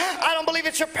revival. I don't believe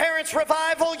it's your parents'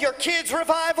 revival, your kids'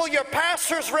 revival, your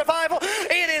pastor's revival.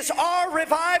 It is our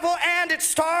revival, and it's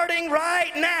starting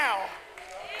right now.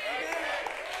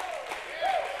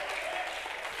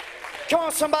 Come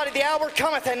on, somebody, the hour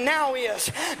cometh, and now is.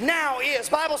 Now is.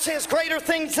 Bible says, greater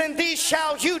things than these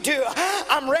shall you do.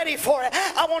 I'm ready for it.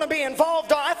 I want to be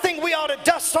involved. I think we ought to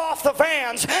dust off the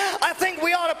vans. I think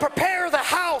we ought to prepare the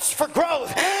house for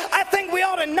growth. I think we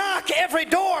ought to knock every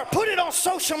door, put it on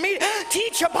social media,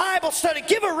 teach a Bible study,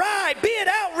 give a ride, be at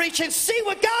outreach, and see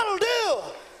what God will do.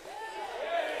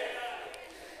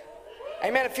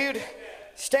 Amen. If you'd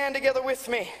stand together with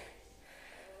me.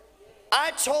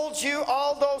 I told you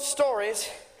all those stories,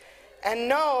 and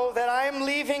know that I am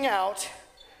leaving out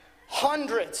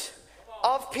hundreds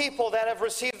of people that have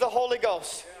received the Holy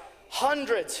Ghost.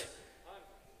 Hundreds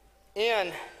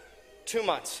in 2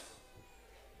 months.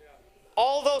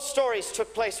 All those stories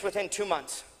took place within 2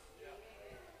 months.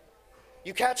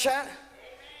 You catch that?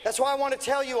 That's why I want to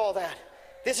tell you all that.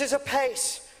 This is a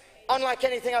pace unlike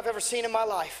anything I've ever seen in my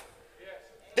life.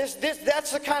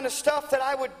 That's the kind of stuff that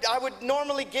I would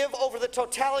normally give over the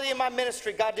totality of my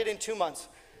ministry. God did in 2 months.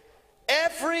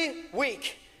 Every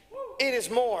week, it is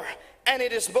more, and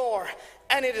it is more,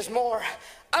 and it is more.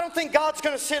 I don't think God's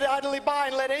going to sit idly by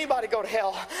and let anybody go to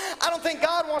hell. I don't think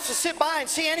God wants to sit by and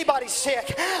see anybody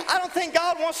sick. I don't think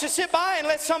God wants to sit by and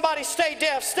let somebody stay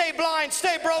deaf, stay blind,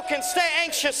 stay broken, stay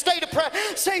anxious, stay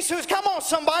depressed, stay suicidal. Come on,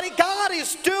 somebody. God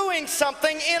is doing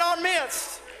something in our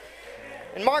midst.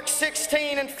 In Mark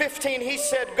 16 and 15, he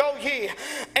said, go ye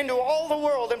into all the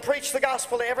world and preach the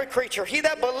gospel to every creature. He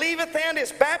that believeth and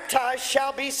is baptized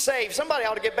shall be saved. Somebody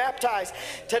ought to get baptized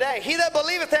today. He that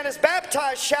believeth and is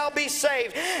baptized shall be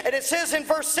saved. And it says in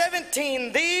verse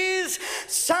 17, these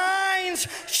signs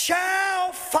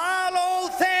shall follow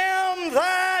them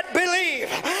that believe.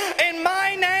 In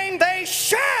my name they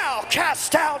shall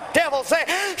cast out devils. They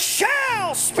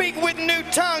shall speak with new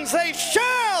tongues. They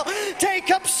shall take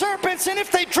up serpents, and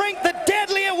if they drink the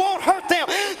deadly, it won't hurt them.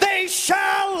 They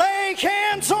shall lay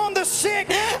hands on the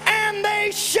sick, and they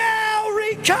shall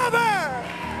recover.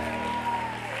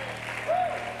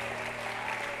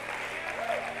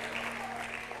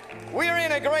 We're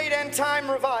in a great end time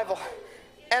revival,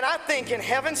 and I think in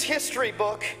heaven's history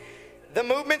book, the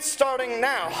movement starting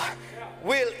now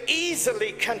will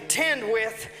easily contend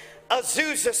with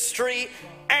Azusa Street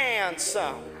and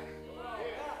some.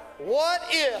 What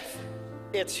if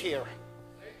it's here?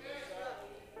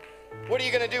 What are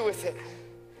you going to do with it?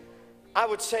 I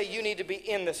would say you need to be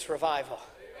in this revival.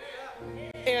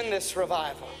 In this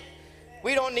revival.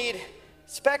 We don't need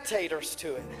spectators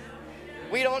to it.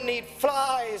 We don't need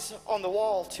flies on the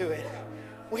wall to it.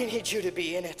 We need you to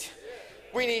be in it.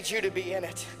 We need you to be in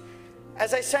it.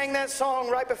 As I sang that song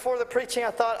right before the preaching,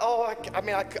 I thought,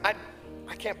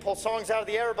 I can't pull songs out of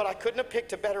the air, but I couldn't have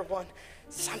picked a better one.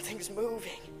 Something's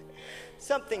moving.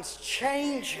 Something's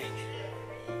changing.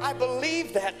 I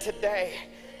believe that today.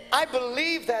 I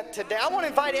believe that today. I want to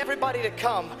invite everybody to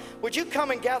come. Would you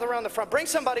come and gather around the front? Bring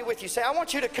somebody with you. Say, I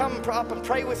want you to come up and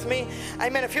pray with me.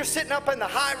 Amen. If you're sitting up in the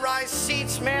high-rise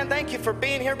seats, man, thank you for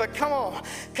being here. But come on.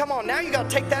 Come on. Now you got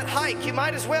to take that hike. You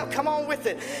might as well. Come on with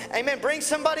it. Amen. Bring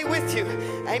somebody with you.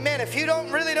 Amen. If you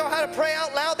don't really know how to pray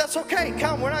out loud, that's okay.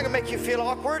 Come. We're not going to make you feel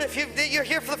awkward. If you're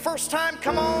here for the first time,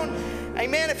 come on.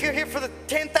 Amen. If you're here for the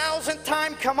 10,000th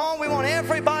time, come on. We want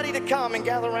everybody to come and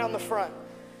gather around the front.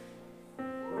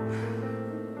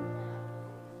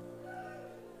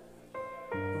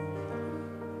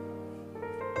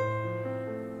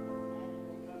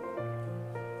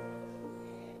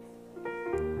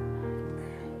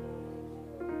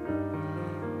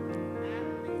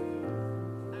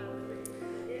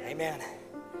 Amen.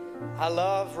 I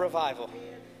love revival.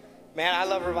 Man, I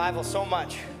love revival so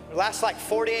much. The last like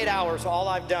 48 hours, all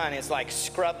I've done is like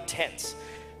scrub tents.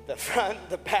 The front,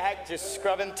 the back, just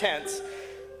scrubbing tents.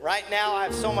 Right now, I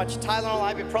have so much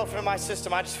Tylenol, ibuprofen in my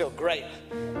system, I just feel great.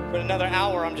 But another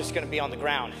hour, I'm just going to be on the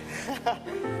ground.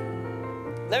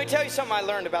 Let me tell you something I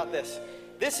learned about this.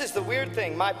 This is the weird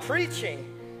thing. My preaching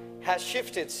has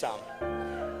shifted some.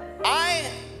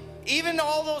 Even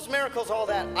all those miracles, all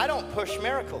that, I don't push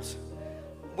miracles.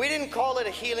 We didn't call it a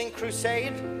healing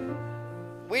crusade.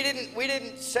 We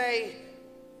didn't say,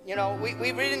 we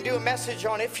didn't do a message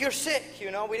on if you're sick,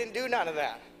 we didn't do none of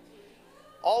that.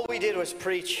 All we did was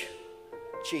preach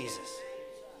Jesus.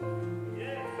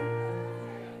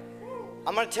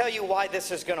 I'm going to tell you why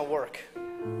this is going to work.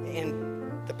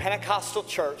 In the Pentecostal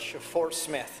Church of Fort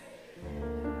Smith,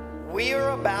 we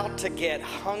are about to get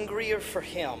hungrier for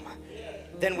Him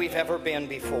than we've ever been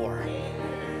before.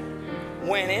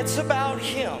 When it's about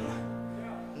Him,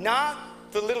 not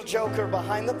the little joker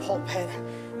behind the pulpit,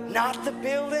 not the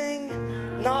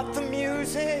building, not the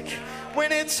music.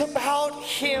 When it's about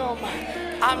Him,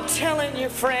 I'm telling you,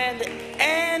 friend,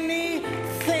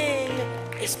 anything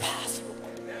is possible.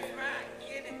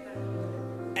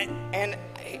 And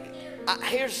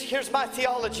here's my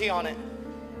theology on it.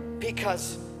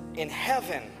 Because in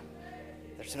heaven,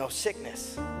 there's no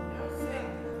sickness.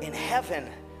 In heaven,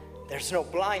 there's no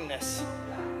blindness.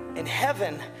 In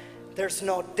heaven, there's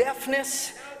no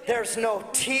deafness. There's no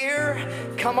tear.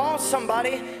 Come on,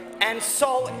 somebody. And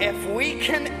so if we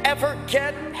can ever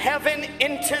get heaven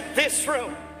into this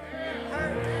room,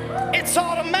 it's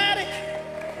automatic.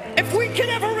 If we can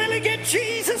ever really get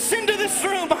Jesus into this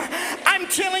room, I'm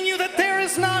telling you that there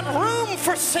is not room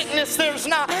for sickness. There's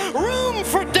not room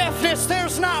for deafness.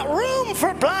 There's not room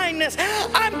for blindness.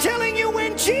 I'm telling you,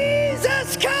 when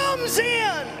Jesus comes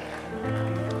in,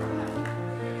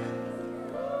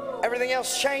 everything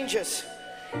else changes.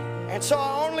 And so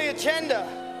our only agenda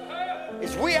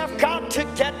is we have got to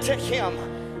get to Him.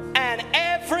 And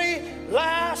every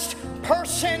last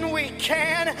person we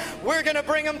can, we're going to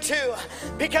bring them to.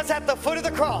 Because at the foot of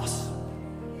the cross,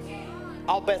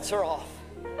 all bets are off.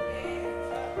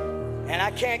 And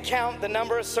I can't count the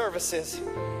number of services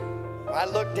I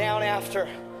look down after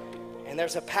and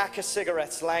there's a pack of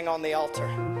cigarettes laying on the altar.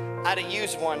 I'd have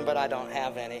used one, but I don't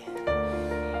have any.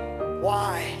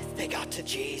 Why? They got to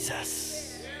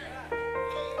Jesus.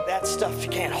 That stuff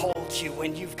can't hold you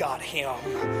when you've got Him.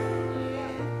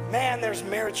 Man, there's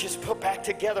marriages put back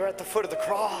together at the foot of the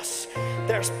cross.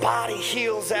 There's body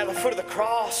heals at the foot of the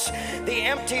cross. The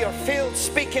empty are filled,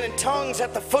 speaking in tongues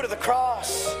at the foot of the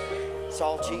cross. It's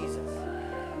all Jesus.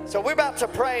 So we're about to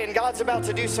pray, and God's about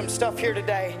to do some stuff here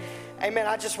today. Amen.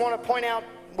 I just want to point out,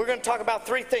 we're going to talk about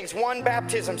three things. One,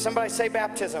 baptism. Somebody say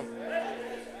baptism.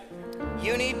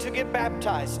 You need to get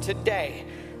baptized today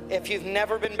if you've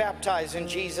never been baptized in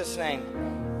Jesus' name.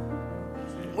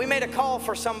 We made a call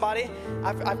for somebody.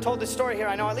 I've told this story here,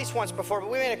 I know at least once before, but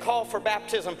we made a call for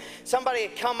baptism. Somebody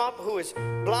had come up who was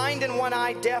blind in one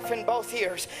eye, deaf in both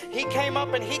ears. He came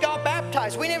up and he got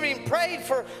baptized. We never even prayed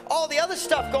for all the other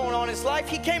stuff going on in his life.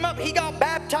 He came up, he got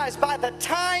baptized. By the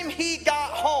time he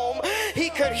got home, he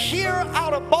could hear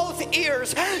out of both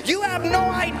ears. You have no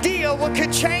idea what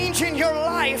could change in your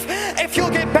life if you'll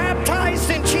get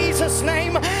baptized in Jesus'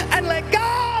 name and let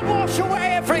God wash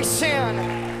away every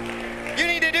sin. You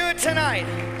need to do it tonight.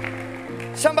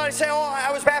 Somebody say, oh,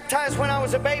 I was baptized when I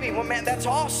was a baby. Well, man, that's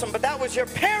awesome, but that was your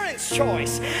parents'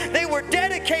 choice. They were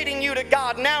dedicating you to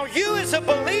God. Now you as a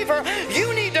believer,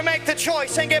 you need to make the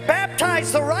choice and get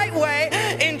baptized the right way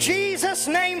in Jesus'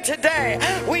 name today.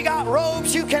 We got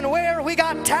robes you can wear. We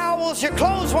got towels. Your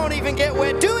clothes won't even get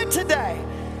wet. Do it today.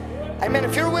 Amen.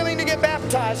 If you're willing to get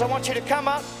baptized, I want you to come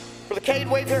up. Brother Cade,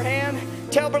 wave your hand.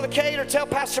 Tell Brother Cade or tell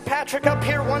Pastor Patrick up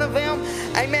here, one of them.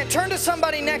 Amen. Turn to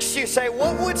somebody next to you. Say,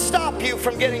 what would stop you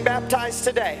from getting baptized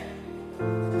today?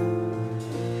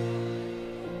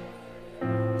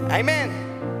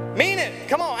 Amen. Mean it.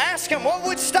 Come on, ask them. What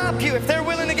would stop you if they're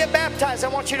willing to get baptized? I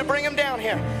want you to bring them down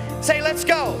here. Say, let's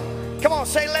go. Come on,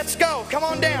 say, let's go. Come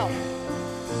on down.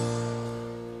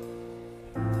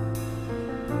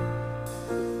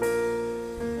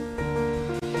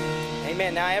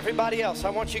 Amen. Now, everybody else,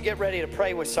 I want you to get ready to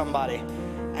pray with somebody.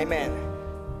 Amen.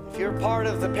 If you're part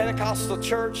of the Pentecostal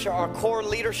church, our core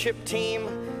leadership team,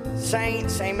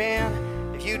 saints,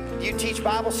 amen. If you teach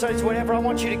Bible studies, whatever, I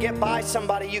want you to get by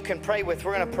somebody you can pray with.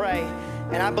 We're going to pray.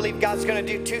 And I believe God's going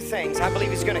to do two things. I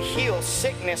believe He's going to heal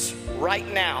sickness right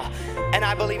now. And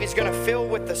I believe He's going to fill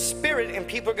with the Spirit, and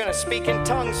people are going to speak in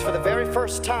tongues for the very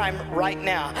first time right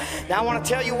now. Now, I want to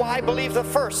tell you why I believe the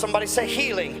first. Somebody say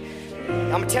healing.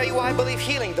 I'm going to tell you why I believe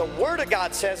healing. The Word of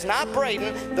God says, not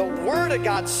Braden, the Word of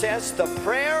God says the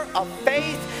prayer of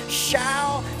faith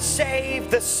shall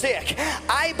save the sick.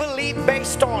 I believe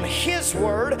based on His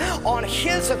Word, on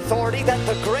His authority, that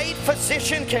the great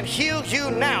physician can heal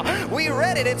you now. We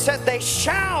read it. It said they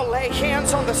shall lay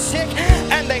hands on the sick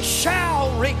and they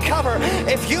shall recover.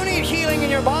 If you need healing in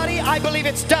your body, I believe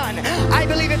it's done. I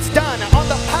believe it's done. On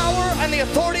the power and the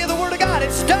authority of the Word of God,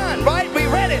 it's done, right? We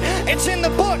read it. It's in the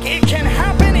book. It can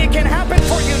happen. It can happen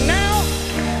for you now.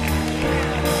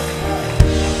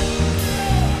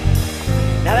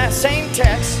 Now that same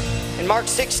text in Mark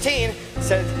 16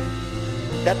 said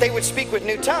that they would speak with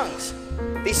new tongues.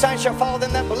 These signs shall follow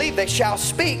them that believe. They shall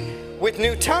speak with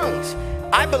new tongues.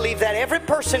 I believe that every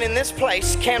person in this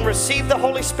place can receive the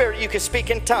Holy Spirit. You can speak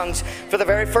in tongues for the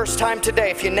very first time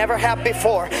today if you never have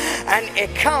before. And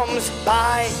it comes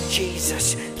by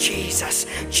Jesus. Jesus,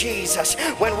 Jesus.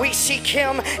 When we seek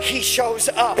Him, He shows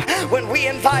up. When we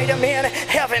invite Him in,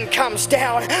 heaven comes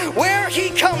down. Where He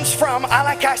comes from,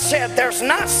 like I said, there's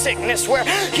not sickness. Where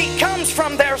He comes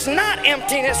from, there's not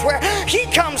emptiness. Where He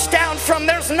comes down from,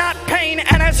 there's not pain.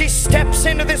 And as He steps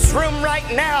into this room right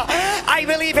now, I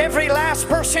believe every last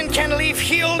person can leave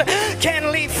healed,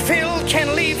 can leave filled,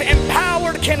 can leave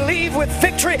empowered, can leave with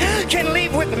victory, can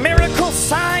leave with miracles,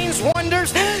 signs,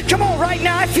 wonders. Come on, right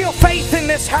now, I feel faith in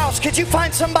this house. Could you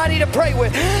find somebody to pray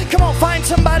with? Come on, find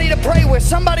somebody to pray with.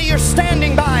 Somebody you're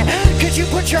standing by. Could you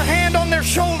put your hand on their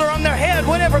shoulder, on their head,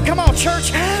 whatever? Come on,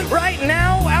 church. Right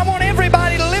now, I want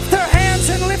everybody to lift their hands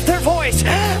and lift their voice.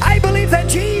 I believe that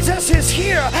Jesus is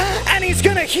here, and He's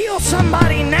going to heal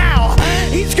somebody now.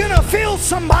 He's going to fill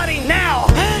somebody now.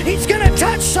 He's going to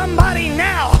touch somebody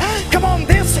now. Come on,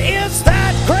 this is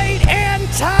that great end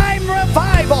time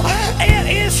revival. It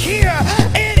is here.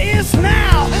 It is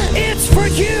now. It's for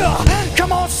you.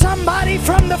 Come on, somebody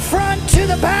from the front to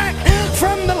the back,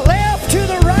 from the left to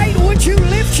the right, would you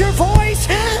lift your voice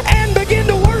and begin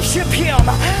to worship Him?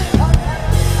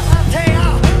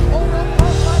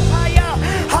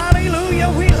 Hallelujah.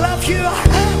 We love you.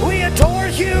 We adore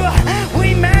you.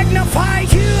 We magnify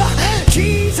you.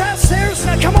 Jesus, there's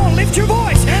none. Come on, lift your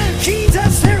voice.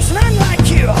 Jesus, there's none like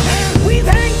you. We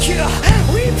thank you.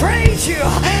 We praise you.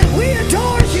 We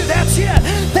adore you. That's it.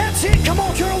 That's it. Come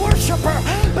on, you're a worshiper.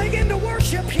 Begin to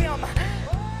worship Him.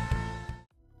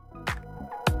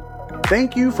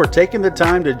 Thank you for taking the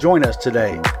time to join us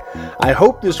today. I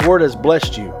hope this word has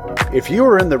blessed you. If you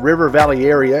are in the River Valley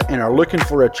area and are looking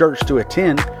for a church to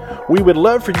attend, we would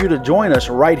love for you to join us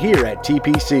right here at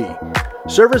TPC.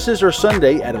 Services are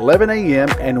Sunday at 11 a.m.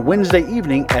 and Wednesday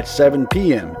evening at 7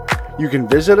 p.m. You can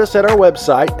visit us at our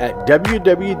website at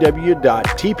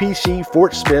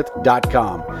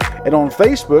www.tpcfortsmith.com and on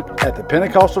Facebook at the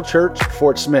Pentecostal Church,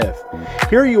 Fort Smith.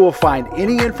 Here you will find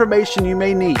any information you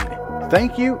may need.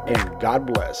 Thank you and God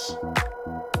bless.